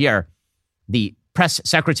Karine Jean-Pierre, the press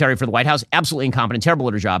secretary for the White House, absolutely incompetent, terrible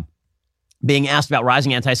at her job, being asked about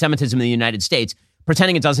rising anti-Semitism in the United States,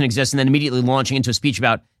 pretending it doesn't exist, and then immediately launching into a speech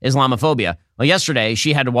about Islamophobia. Well, yesterday,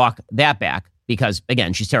 she had to walk that back because,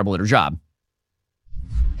 again, she's terrible at her job.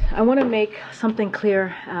 I want to make something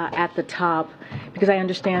clear at the top, because I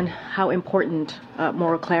understand how important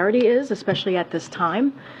moral clarity is, especially at this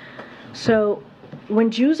time. So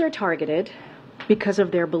when Jews are targeted because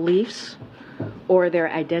of their beliefs or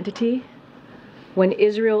their identity, when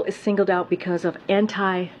Israel is singled out because of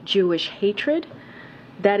anti-Jewish hatred,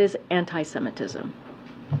 that is anti-Semitism,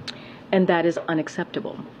 and that is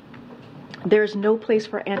unacceptable. There's no place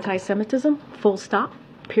for anti-Semitism, full stop,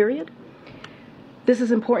 period. This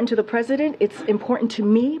is important to the president. It's important to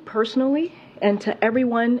me personally and to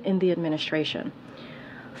everyone in the administration.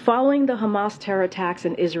 Following the Hamas terror attacks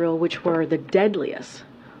in Israel, which were the deadliest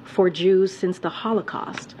for Jews since the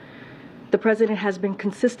Holocaust, the president has been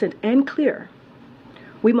consistent and clear.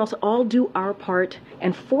 We must all do our part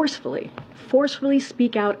and forcefully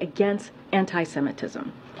speak out against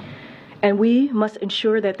anti-Semitism. And we must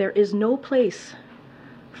ensure that there is no place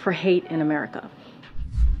for hate in America.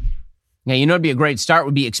 Yeah, you know, it'd be a great start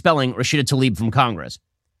would be expelling Rashida Tlaib from Congress.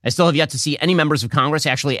 I still have yet to see any members of Congress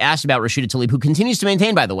actually asked about Rashida Tlaib, who continues to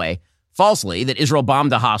maintain, by the way, falsely, that Israel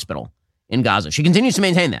bombed a hospital in Gaza. She continues to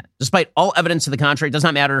maintain that, despite all evidence to the contrary. It does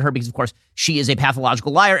not matter to her because, of course, she is a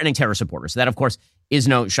pathological liar and a terror supporter. So that, of course, is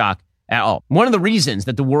no shock at all. One of the reasons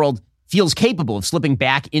that the world feels capable of slipping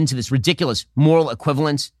back into this ridiculous moral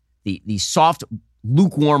equivalence, the soft,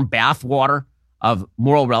 lukewarm bathwater of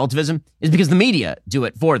moral relativism, is because the media do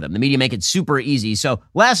it for them. The media make it super easy. So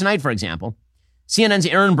last night, for example, CNN's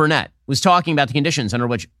Aaron Burnett was talking about the conditions under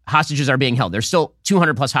which hostages are being held. There's still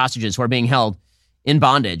 200 plus hostages who are being held in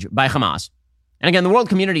bondage by Hamas. And again, the world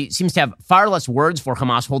community seems to have far less words for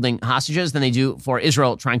Hamas holding hostages than they do for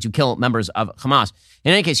Israel trying to kill members of Hamas.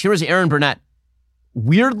 In any case, here is Erin Burnett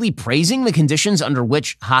weirdly praising the conditions under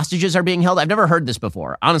which hostages are being held. I've never heard this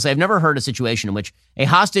before. Honestly, I've never heard a situation in which a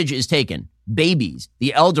hostage is taken, babies,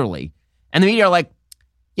 the elderly, and the media are like,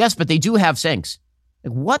 yes, but they do have sinks.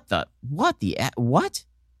 Like, what?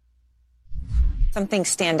 Some things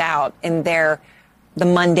stand out in the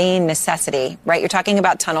mundane necessity, right? You're talking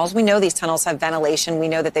about tunnels. We know these tunnels have ventilation. We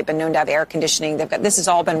know that they've been known to have air conditioning. This has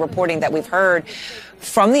all been reporting that we've heard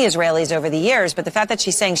from the Israelis over the years. But the fact that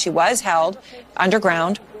she's saying she was held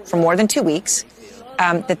underground for more than 2 weeks,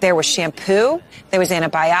 that there was shampoo, there was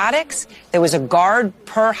antibiotics, there was a guard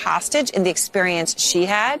per hostage in the experience she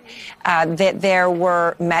had, that there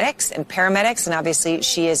were medics and paramedics, and obviously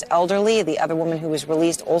she is elderly. The other woman who was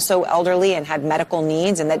released also elderly and had medical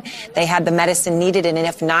needs, and that they had the medicine needed, and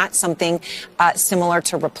if not, something similar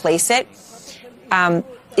to replace it.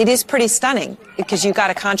 It is pretty stunning because you've got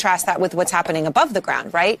to contrast that with what's happening above the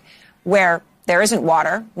ground, right? Where there isn't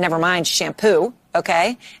water, never mind shampoo.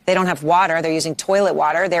 Okay, they don't have water. They're using toilet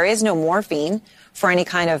water. There is no morphine for any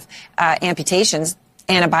kind of amputations.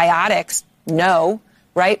 Antibiotics, no,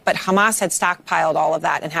 right? But Hamas had stockpiled all of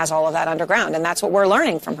that and has all of that underground. And that's what we're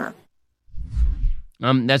learning from her.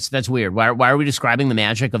 That's weird. Why are we describing the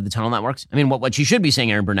magic of the tunnel networks? I mean, what she should be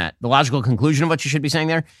saying, Erin Burnett, the logical conclusion of what she should be saying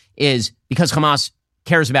there is because Hamas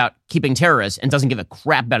cares about keeping terrorists and doesn't give a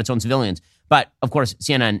crap about its own civilians. But, of course,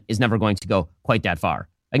 CNN is never going to go quite that far.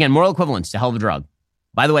 Again, moral equivalence to hell of a drug.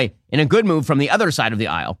 By the way, in a good move from the other side of the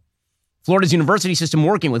aisle, Florida's university system,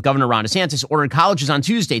 working with Governor Ron DeSantis, ordered colleges on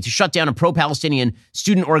Tuesday to shut down a pro-Palestinian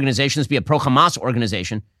student organization. This would be a pro-Hamas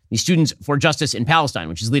organization, the Students for Justice in Palestine,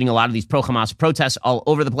 which is leading a lot of these pro-Hamas protests all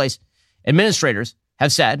over the place. Administrators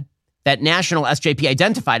have said that National SJP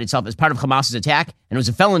identified itself as part of Hamas's attack, and it was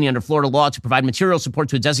a felony under Florida law to provide material support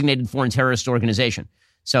to a designated foreign terrorist organization.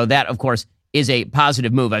 So that, of course, is a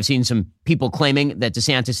positive move. I've seen some people claiming that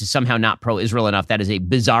DeSantis is somehow not pro-Israel enough. That is a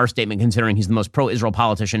bizarre statement considering he's the most pro-Israel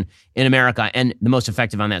politician in America and the most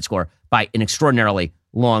effective on that score by an extraordinarily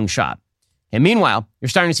long shot. And meanwhile, you're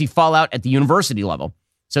starting to see fallout at the university level.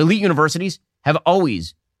 So elite universities have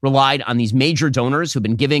always relied on these major donors who've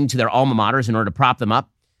been giving to their alma maters in order to prop them up.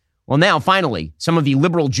 Well, now, finally, some of the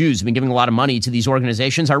liberal Jews who've been giving a lot of money to these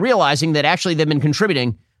organizations are realizing that actually they've been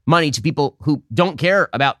contributing money to people who don't care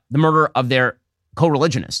about the murder of their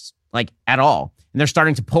co-religionists, like at all. And they're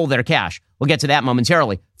starting to pull their cash. We'll get to that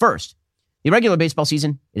momentarily. First, the regular baseball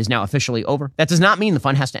season is now officially over. That does not mean the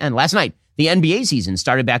fun has to end. Last night, the NBA season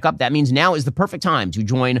started back up. That means now is the perfect time to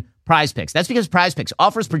join Prize Picks. That's because Prize Picks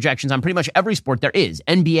offers projections on pretty much every sport there is.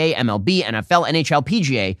 NBA, MLB, NFL, NHL,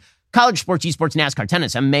 PGA, college sports, esports, NASCAR,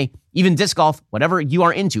 tennis, MMA, even disc golf, whatever you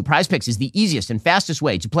are into. Prize Picks is the easiest and fastest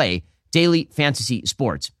way to play daily fantasy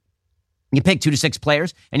sports. You pick 2 to 6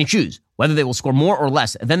 players and you choose whether they will score more or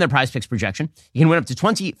less than their Prize Picks projection. You can win up to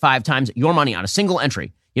 25 times your money on a single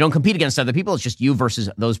entry. You don't compete against other people. It's just you versus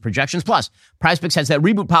those projections. Plus, Prize Picks has that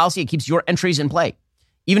reboot policy. It keeps your entries in play,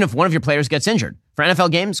 even if one of your players gets injured. For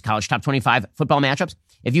NFL games, college top 25 football matchups,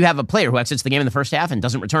 if you have a player who exits the game in the first half and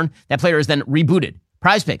doesn't return, that player is then rebooted.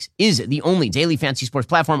 Prize Picks is the only daily fantasy sports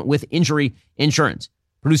platform with injury insurance.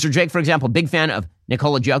 Producer Jake, for example, big fan of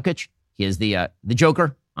Nikola Jokic. He is the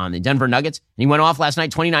Joker on the Denver Nuggets. And he went off last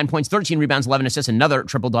night, 29 points, 13 rebounds, 11 assists, another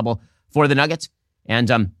triple-double for the Nuggets.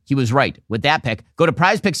 And he was right with that pick. Go to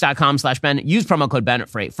prizepicks.com/Ben. Use promo code Ben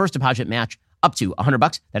for a first deposit match up to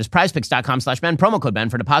 $100. That is prizepicks.com/Ben. Promo code Ben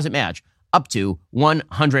for deposit match up to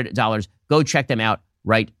 $100. Go check them out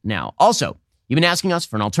right now. Also, you've been asking us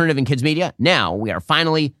for an alternative in kids media. Now we are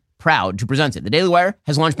finally proud to present it. The Daily Wire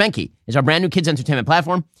has launched Benki. It's our brand new kids entertainment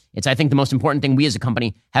platform. It's, I think, the most important thing we as a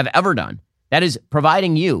company have ever done. That is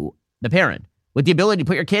providing you, the parent, with the ability to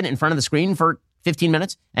put your kid in front of the screen for 15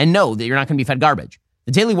 minutes and know that you're not going to be fed garbage.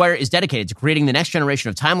 The Daily Wire is dedicated to creating the next generation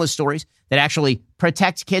of timeless stories that actually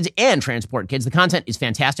protect kids and transport kids. The content is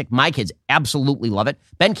fantastic. My kids absolutely love it.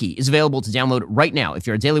 Benki is available to download right now. If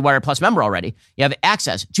you're a Daily Wire Plus member already, you have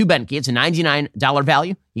access to Benki. It's a $99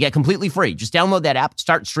 value. You get completely free. Just download that app.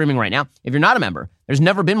 Start streaming right now. If you're not a member, there's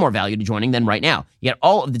never been more value to joining than right now. You get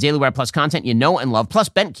all of the Daily Wire Plus content you know and love, plus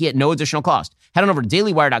Benki at no additional cost. Head on over to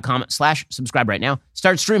dailywire.com/subscribe right now.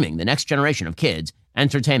 Start streaming the next generation of kids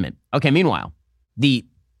entertainment. Okay, meanwhile, the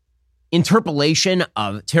interpolation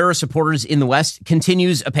of terror supporters in the West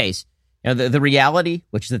continues apace. You know, the reality,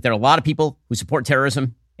 which is that there are a lot of people who support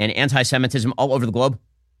terrorism and anti-Semitism all over the globe,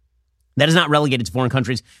 that is not relegated to foreign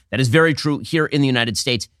countries. That is very true here in the United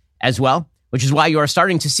States as well, which is why you are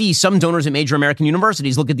starting to see some donors at major American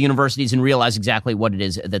universities look at the universities and realize exactly what it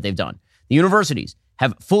is that they've done. The universities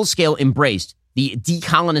have full-scale embraced the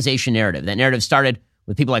decolonization narrative. That narrative started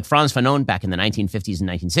with people like Frantz Fanon back in the 1950s and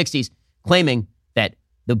 1960s, claiming that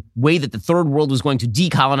the way that the third world was going to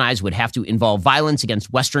decolonize would have to involve violence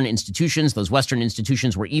against Western institutions. Those Western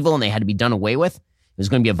institutions were evil and they had to be done away with. It was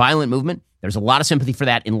going to be a violent movement. There's a lot of sympathy for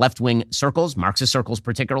that in left-wing circles, Marxist circles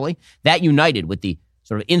particularly. That united with the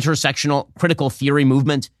sort of intersectional critical theory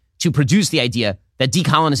movement to produce the idea that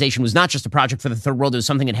decolonization was not just a project for the third world. It was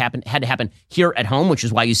something that had to happen here at home, which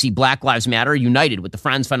is why you see Black Lives Matter united with the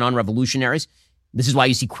Frantz Fanon revolutionaries. This is why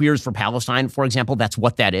you see Queers for Palestine, for example. That's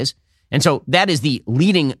what that is. And so that is the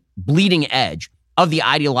leading, bleeding edge of the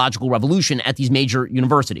ideological revolution at these major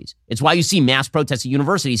universities. It's why you see mass protests at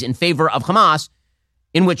universities in favor of Hamas,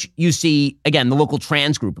 in which you see, again, the local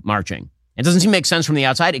trans group marching. It doesn't seem to make sense from the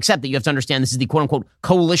outside, except that you have to understand this is the quote-unquote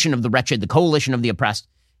coalition of the wretched, the coalition of the oppressed,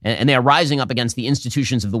 and they are rising up against the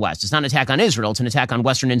institutions of the West. It's not an attack on Israel. It's an attack on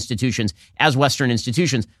Western institutions as Western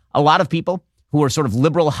institutions. A lot of people who are sort of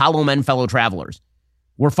liberal, hollow men fellow travelers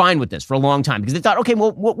were fine with this for a long time because they thought, okay,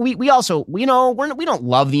 well, we also, we don't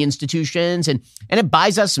love the institutions, and it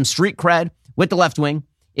buys us some street cred with the left wing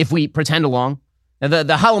if we pretend along. Now,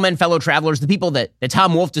 the hollow men fellow travelers, the people that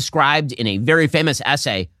Tom Wolfe described in a very famous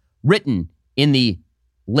essay written in the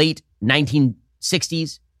late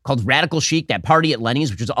 1960s called Radical Chic, that party at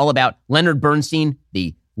Lenny's, which was all about Leonard Bernstein,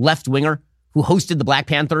 the left winger who hosted the Black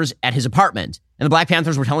Panthers at his apartment. And the Black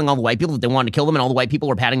Panthers were telling all the white people that they wanted to kill them, and all the white people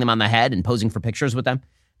were patting them on the head and posing for pictures with them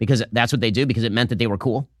because that's what they do, because it meant that they were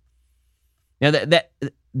cool. Now,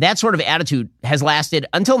 that sort of attitude has lasted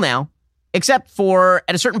until now, except for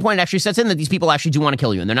at a certain point it actually sets in that these people actually do want to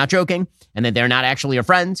kill you, and they're not joking, and that they're not actually your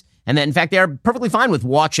friends, and that, in fact, they're perfectly fine with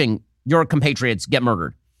watching your compatriots get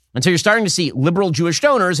murdered. And so you're starting to see liberal Jewish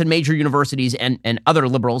donors at major universities and other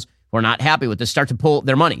liberals who are not happy with this start to pull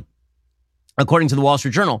their money. According to the Wall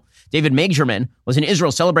Street Journal, David Megerman was in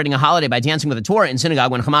Israel celebrating a holiday by dancing with a Torah in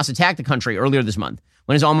synagogue when Hamas attacked the country earlier this month,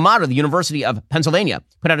 when his alma mater, the University of Pennsylvania,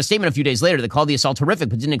 put out a statement a few days later that called the assault horrific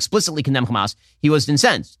but didn't explicitly condemn Hamas. He was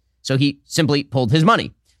incensed, so he simply pulled his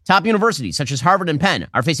money. Top universities such as Harvard and Penn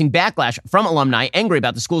are facing backlash from alumni angry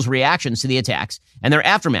about the school's reactions to the attacks and their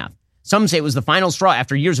aftermath. Some say it was the final straw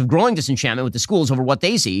after years of growing disenchantment with the schools over what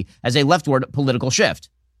they see as a leftward political shift.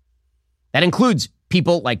 That includes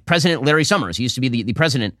people like President Larry Summers. He used to be the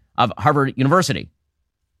president of Harvard University.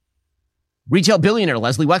 Retail billionaire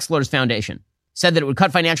Leslie Wexler's foundation said that it would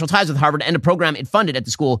cut financial ties with Harvard and a program it funded at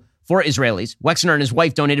the school for Israelis. Wexler and his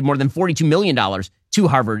wife donated more than $42 million to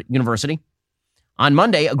Harvard University. On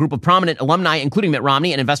Monday, a group of prominent alumni, including Mitt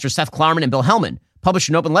Romney and investors Seth Klarman and Bill Hellman, published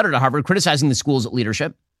an open letter to Harvard criticizing the school's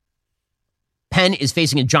leadership. Penn is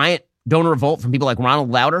facing a giant donor revolt from people like Ronald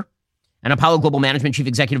Lauder and Apollo Global Management Chief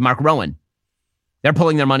Executive Mark Rowan. They're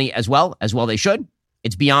pulling their money as well they should.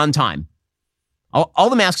 It's beyond time. All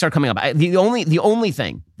the masks are coming up. The only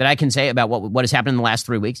thing that I can say about what has happened in the last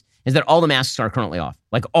 3 weeks is that all the masks are currently off,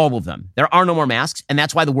 like all of them. There are no more masks, and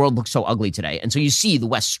that's why the world looks so ugly today. And so you see the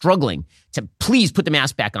West struggling to please put the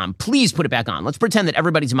mask back on. Please put it back on. Let's pretend that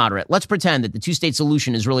everybody's moderate. Let's pretend that the two-state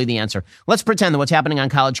solution is really the answer. Let's pretend that what's happening on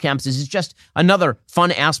college campuses is just another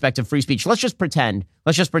fun aspect of free speech. Let's just pretend.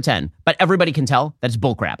 But everybody can tell that it's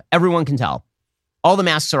bullcrap. Everyone can tell. All the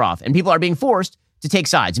masks are off, and people are being forced to take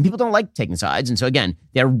sides. And people don't like taking sides. And so, again,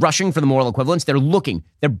 they're rushing for the moral equivalence.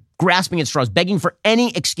 They're grasping at straws, begging for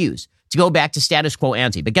any excuse to go back to status quo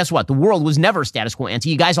ante. But guess what? The world was never status quo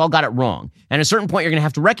ante. You guys all got it wrong. And at a certain point, you're going to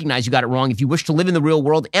have to recognize you got it wrong if you wish to live in the real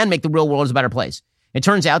world and make the real world a better place. It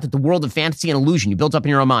turns out that the world of fantasy and illusion you built up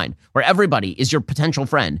in your own mind, where everybody is your potential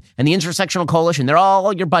friend, and the intersectional coalition, they're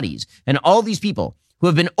all your buddies, and all these people who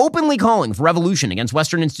have been openly calling for revolution against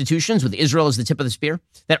Western institutions with Israel as the tip of the spear,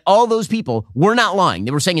 that all those people were not lying.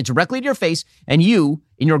 They were saying it directly to your face, and you,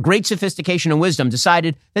 in your great sophistication and wisdom,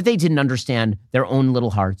 decided that they didn't understand their own little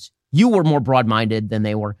hearts. You were more broad-minded than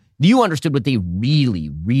they were. You understood what they really,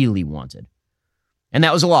 really wanted. And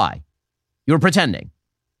that was a lie. You were pretending.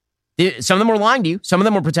 Some of them were lying to you. Some of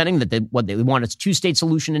them were pretending that what they wanted is a two-state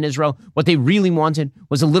solution in Israel. What they really wanted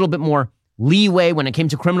was a little bit more leeway when it came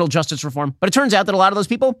to criminal justice reform. But it turns out that a lot of those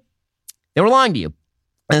people, they were lying to you. And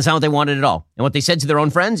that's not what they wanted at all. And what they said to their own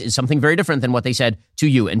friends is something very different than what they said to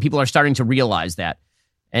you. And people are starting to realize that.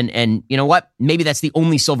 And you know what? Maybe that's the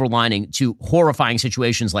only silver lining to horrifying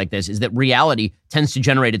situations like this, is that reality tends to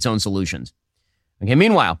generate its own solutions. Okay,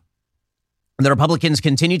 meanwhile, the Republicans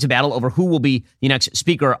continue to battle over who will be the next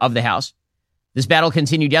Speaker of the House. This battle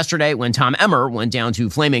continued yesterday when Tom Emmer went down to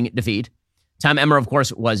flaming defeat. Tom Emmer, of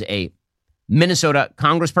course, was a Minnesota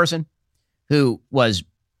congressperson who was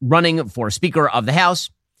running for Speaker of the House.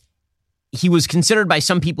 He was considered by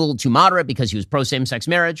some people too moderate because he was pro same-sex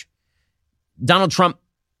marriage. Donald Trump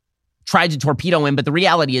tried to torpedo him, but the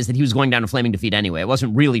reality is that he was going down a flaming defeat anyway. It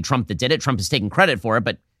wasn't really Trump that did it. Trump is taking credit for it,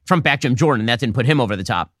 but Trump backed Jim Jordan, and that didn't put him over the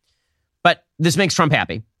top. But this makes Trump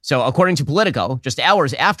happy. So according to Politico, just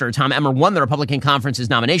hours after Tom Emmer won the Republican conference's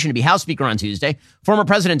nomination to be House Speaker on Tuesday, former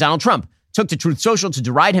President Donald Trump took to Truth Social to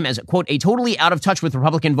deride him as, quote, a totally out of touch with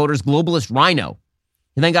Republican voters globalist rhino.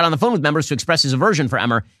 He then got on the phone with members to express his aversion for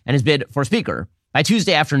Emmer and his bid for Speaker. By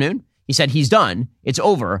Tuesday afternoon, he said, he's done. It's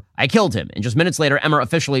over. I killed him. And just minutes later, Emmer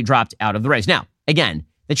officially dropped out of the race. Now, again,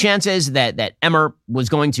 the chances that Emmer was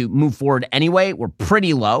going to move forward anyway were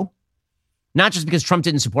pretty low. Not just because Trump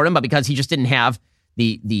didn't support him, but because he just didn't have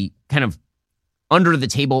the kind of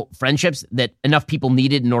under-the-table friendships that enough people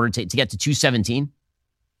needed in order to get to 217.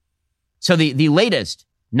 So the latest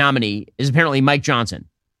nominee is apparently Mike Johnson.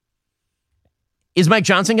 Is Mike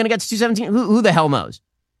Johnson going to get to 217? Who the hell knows?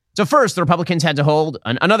 So first, the Republicans had to hold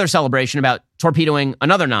another celebration about torpedoing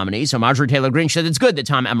another nominee. So Marjorie Taylor Greene said it's good that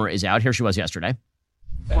Tom Emmer is out. Here she was yesterday.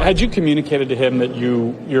 Had you communicated to him that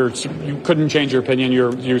you couldn't change your opinion?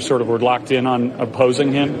 You sort of were locked in on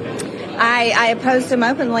opposing him? I opposed him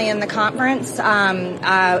openly in the conference in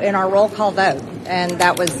our roll call vote, and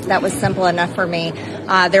that was simple enough for me.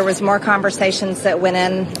 There was more conversations that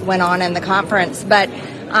went on in the conference, but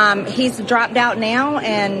he's dropped out now,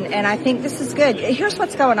 and I think this is good. Here's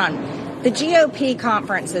what's going on. The GOP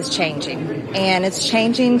conference is changing, and it's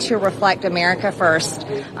changing to reflect America first.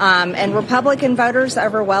 And Republican voters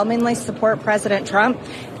overwhelmingly support President Trump,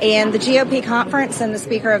 and the GOP conference and the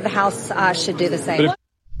Speaker of the House should do the same.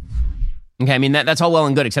 Okay, I mean, that's all well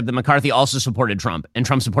and good, except that McCarthy also supported Trump, and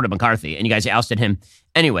Trump supported McCarthy, and you guys ousted him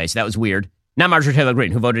anyway, so that was weird. Not Marjorie Taylor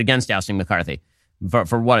Greene, who voted against ousting McCarthy,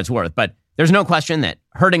 for what it's worth. But there's no question that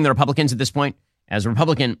hurting the Republicans at this point, as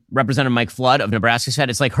Republican Representative Mike Flood of Nebraska said,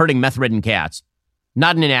 it's like hurting meth-ridden cats.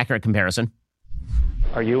 Not an inaccurate comparison.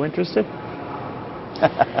 Are you interested?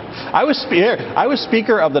 I was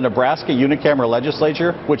Speaker of the Nebraska Unicameral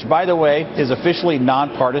Legislature, which, by the way, is officially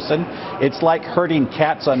nonpartisan. It's like herding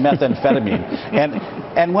cats on methamphetamine.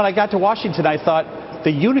 and when I got to Washington, I thought, the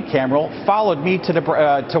unicameral followed me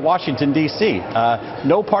to Washington, D.C.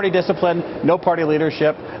 No party discipline, no party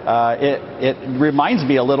leadership. It reminds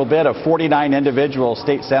me a little bit of 49 individual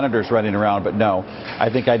state senators running around, but no, I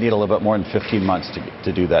think I need a little bit more than 15 months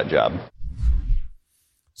to do that job.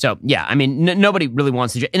 So, yeah, I mean, nobody really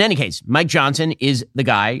wants to. In any case, Mike Johnson is the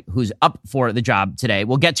guy who's up for the job today.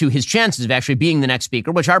 We'll get to his chances of actually being the next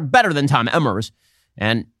speaker, which are better than Tom Emmer's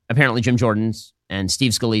and apparently Jim Jordan's and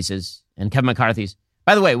Steve Scalise's and Kevin McCarthy's.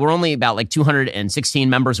 By the way, we're only about like 216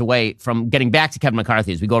 members away from getting back to Kevin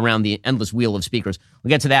McCarthy as we go around the endless wheel of speakers. We'll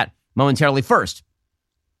get to that momentarily. First,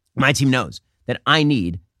 my team knows that I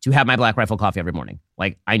need to have my Black Rifle coffee every morning.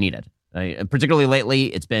 Like, I need it. Particularly lately,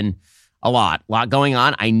 it's been a lot going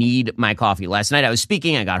on. I need my coffee. Last night I was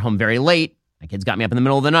speaking. I got home very late. My kids got me up in the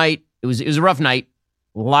middle of the night. It was a rough night.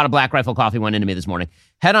 A lot of Black Rifle coffee went into me this morning.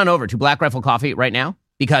 Head on over to Black Rifle Coffee right now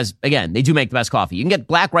because, again, they do make the best coffee. You can get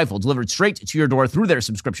Black Rifle delivered straight to your door through their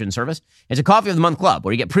subscription service. It's a Coffee of the Month club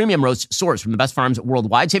where you get premium roasts sourced from the best farms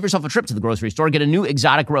worldwide. Save yourself a trip to the grocery store. Get a new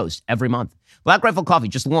exotic roast every month. Black Rifle Coffee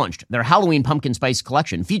just launched their Halloween pumpkin spice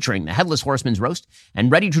collection featuring the Headless Horseman's roast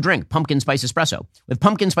and ready-to-drink pumpkin spice espresso. With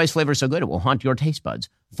pumpkin spice flavor so good, it will haunt your taste buds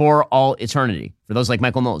for all eternity. For those like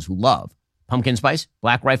Michael Knowles who love pumpkin spice,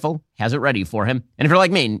 Black Rifle has it ready for him. And if you're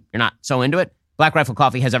like me and you're not so into it, Black Rifle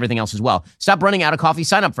Coffee has everything else as well. Stop running out of coffee.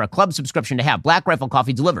 Sign up for a club subscription to have Black Rifle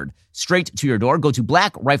Coffee delivered straight to your door. Go to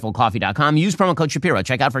blackriflecoffee.com. Use promo code Shapiro.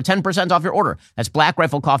 Check out for 10% off your order. That's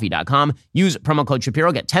blackriflecoffee.com. Use promo code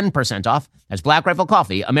Shapiro. Get 10% off. That's Black Rifle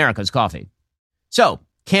Coffee, America's coffee. So,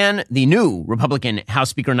 can the new Republican House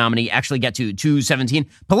Speaker nominee actually get to 217?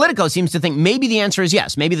 Politico seems to think maybe the answer is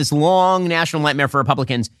yes. Maybe this long national nightmare for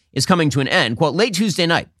Republicans is coming to an end. Quote, late Tuesday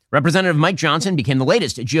night, Representative Mike Johnson became the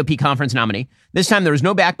latest GOP conference nominee. This time there was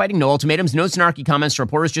no backbiting, no ultimatums, no snarky comments to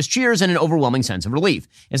reporters, just cheers and an overwhelming sense of relief.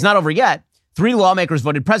 It's not over yet. 3 lawmakers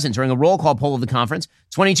voted present during a roll call poll of the conference.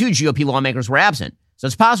 22 GOP lawmakers were absent. So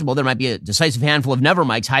it's possible there might be a decisive handful of never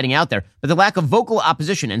Mikes hiding out there, but the lack of vocal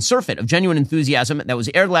opposition and surfeit of genuine enthusiasm that was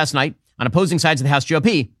aired last night on opposing sides of the House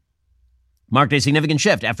GOP marked a significant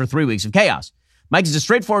shift after 3 weeks of chaos. Mike is a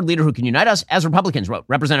straightforward leader who can unite us as Republicans, wrote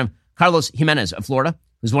Representative Carlos Jimenez of Florida,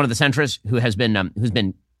 who's one of the centrists who has been who's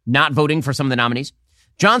been not voting for some of the nominees.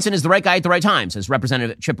 Johnson is the right guy at the right time, says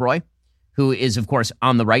Representative Chip Roy, who is, of course,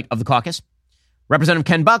 on the right of the caucus. Representative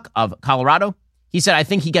Ken Buck of Colorado, he said, I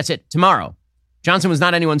think he gets it tomorrow. Johnson was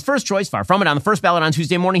not anyone's first choice, far from it. On the first ballot on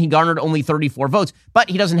Tuesday morning, he garnered only 34 votes, but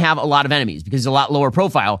he doesn't have a lot of enemies because he's a lot lower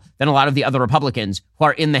profile than a lot of the other Republicans who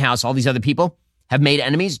are in the House. All these other people have made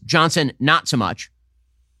enemies. Johnson, not so much.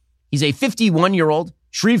 He's a 51-year-old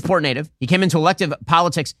Shreveport native. He came into elective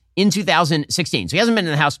politics in 2016. So he hasn't been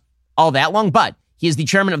in the House all that long, but he is the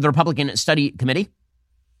chairman of the Republican Study Committee.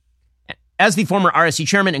 As the former RSC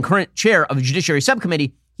chairman and current chair of the Judiciary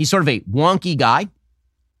Subcommittee, he's sort of a wonky guy.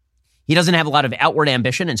 He doesn't have a lot of outward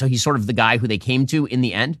ambition, and so he's sort of the guy who they came to in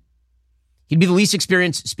the end. He'd be the least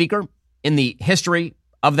experienced speaker in the history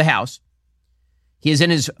of the House. He is in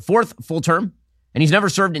his fourth full term, and he's never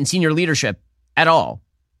served in senior leadership at all.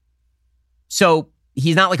 So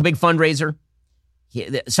he's not like a big fundraiser.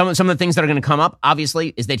 Some of the things that are going to come up,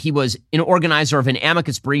 obviously, is that he was an organizer of an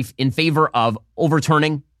amicus brief in favor of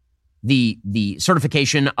overturning the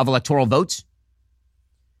certification of electoral votes.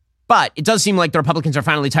 But it does seem like the Republicans are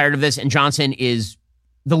finally tired of this, and Johnson is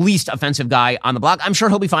the least offensive guy on the block. I'm sure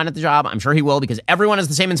he'll be fine at the job. I'm sure he will, because everyone has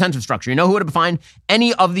the same incentive structure. You know who would have fined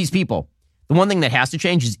any of these people? The one thing that has to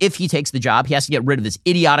change is if he takes the job, he has to get rid of this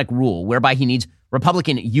idiotic rule whereby he needs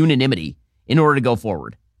Republican unanimity in order to go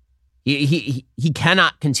forward. He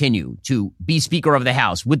cannot continue to be Speaker of the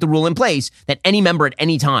House with the rule in place that any member at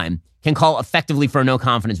any time can call effectively for a no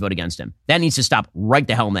confidence vote against him. That needs to stop right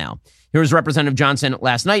the hell now. Here's Representative Johnson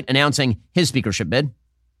last night announcing his speakership bid.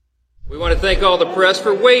 We want to thank all the press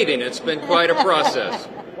for waiting. It's been quite a process.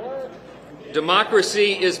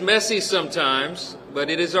 Democracy is messy sometimes, but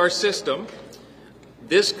it is our system.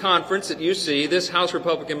 This conference that you see, this House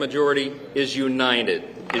Republican majority, is united.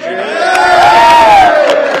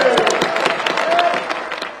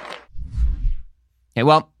 Okay,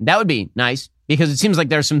 well, that would be nice because it seems like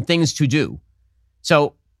there's some things to do.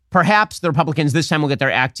 So perhaps the Republicans this time will get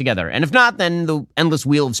their act together. And if not, then the endless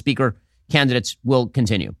wheel of speaker candidates will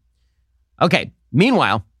continue. Okay,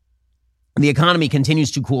 meanwhile, the economy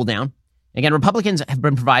continues to cool down. Again, Republicans have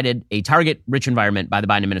been provided a target-rich environment by the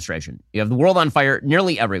Biden administration. You have the world on fire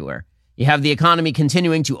nearly everywhere. You have the economy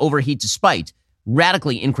continuing to overheat despite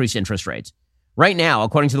radically increased interest rates. Right now,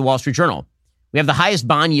 according to the Wall Street Journal, we have the highest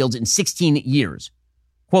bond yields in 16 years.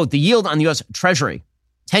 Quote, the yield on the U.S. Treasury,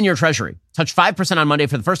 10-year Treasury, touched 5% on Monday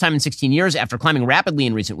for the first time in 16 years after climbing rapidly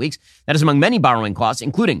in recent weeks. That is among many borrowing costs,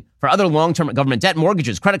 including for other long-term government debt,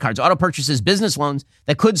 mortgages, credit cards, auto purchases, business loans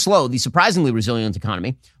that could slow the surprisingly resilient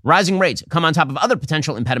economy. Rising rates come on top of other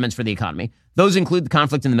potential impediments for the economy. Those include the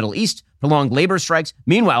conflict in the Middle East, prolonged labor strikes.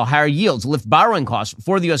 Meanwhile, higher yields lift borrowing costs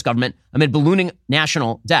for the U.S. government amid ballooning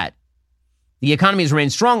national debt. The economy has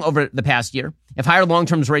remained strong over the past year. If higher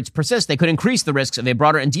long-term rates persist, they could increase the risks of a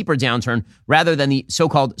broader and deeper downturn rather than the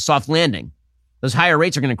so-called soft landing. Those higher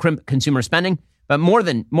rates are going to crimp consumer spending, but more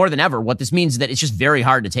than ever, what this means is that it's just very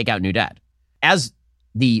hard to take out new debt. As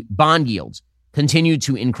the bond yields continue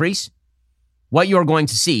to increase, what you're going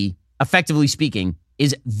to see, effectively speaking,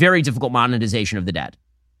 is very difficult monetization of the debt.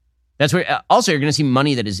 That's where also you're going to see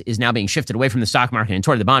money that is now being shifted away from the stock market and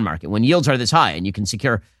toward the bond market. When yields are this high and you can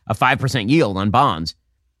secure a 5% yield on bonds,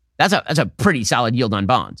 that's a pretty solid yield on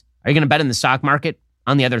bonds. Are you going to bet in the stock market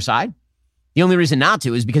on the other side? The only reason not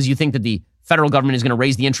to is because you think that the federal government is going to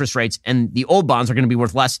raise the interest rates and the old bonds are going to be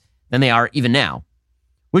worth less than they are even now,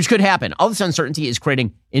 which could happen. All this uncertainty is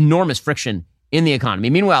creating enormous friction in the economy.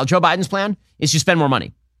 Meanwhile, Joe Biden's plan is to spend more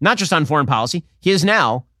money, not just on foreign policy. He is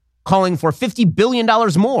now calling for $50 billion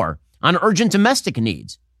more on urgent domestic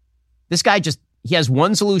needs. This guy he has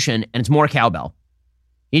one solution, and it's more cowbell.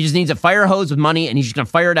 He just needs a fire hose with money, and he's just going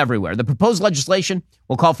to fire it everywhere. The proposed legislation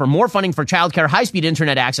will call for more funding for childcare, high-speed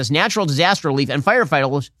internet access, natural disaster relief, and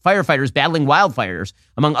firefighters battling wildfires,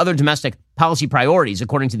 among other domestic policy priorities,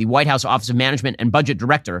 according to the White House Office of Management and Budget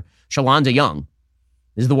Director, Shalanda Young.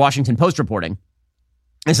 This is the Washington Post reporting.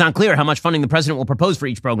 It's not clear how much funding the president will propose for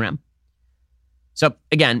each program. So,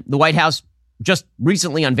 again, the White House just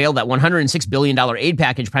recently unveiled that $106 billion aid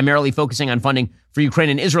package, primarily focusing on funding for Ukraine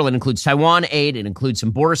and Israel. It includes Taiwan aid. It includes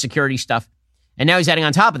some border security stuff. And now he's adding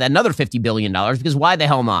on top of that another $50 billion because why the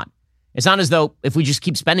hell not? It's not as though if we just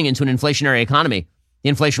keep spending into an inflationary economy, the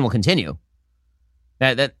inflation will continue.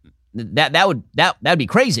 That would be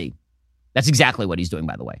crazy. That's exactly what he's doing,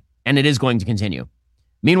 by the way. And it is going to continue.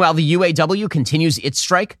 Meanwhile, the UAW continues its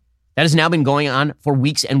strike. That has now been going on for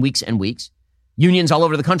weeks and weeks and weeks. Unions all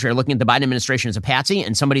over the country are looking at the Biden administration as a patsy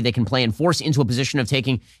and somebody they can play and force into a position of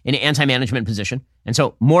taking an anti-management position. And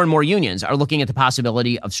so more and more unions are looking at the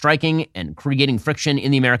possibility of striking and creating friction in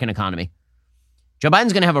the American economy. Joe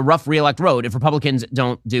Biden's going to have a rough re-elect road if Republicans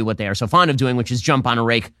don't do what they are so fond of doing, which is jump on a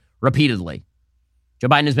rake repeatedly. Joe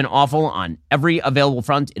Biden has been awful on every available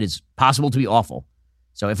front. It is possible to be awful.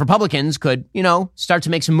 So if Republicans could, start to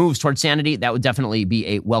make some moves towards sanity, that would definitely be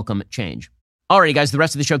a welcome change. All right, guys, the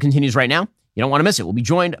rest of the show continues right now. You don't want to miss it. We'll be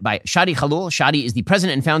joined by Shadi Chalul. Shadi is the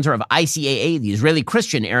president and founder of ICAA, the Israeli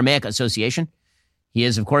Christian Aramaic Association. He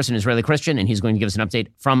is, of course, an Israeli Christian, and he's going to give us an update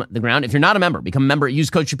from the ground. If you're not a member, become a member. Use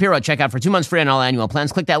code Shapiro. Check out for 2 months free on all annual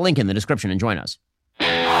plans. Click that link in the description and join us.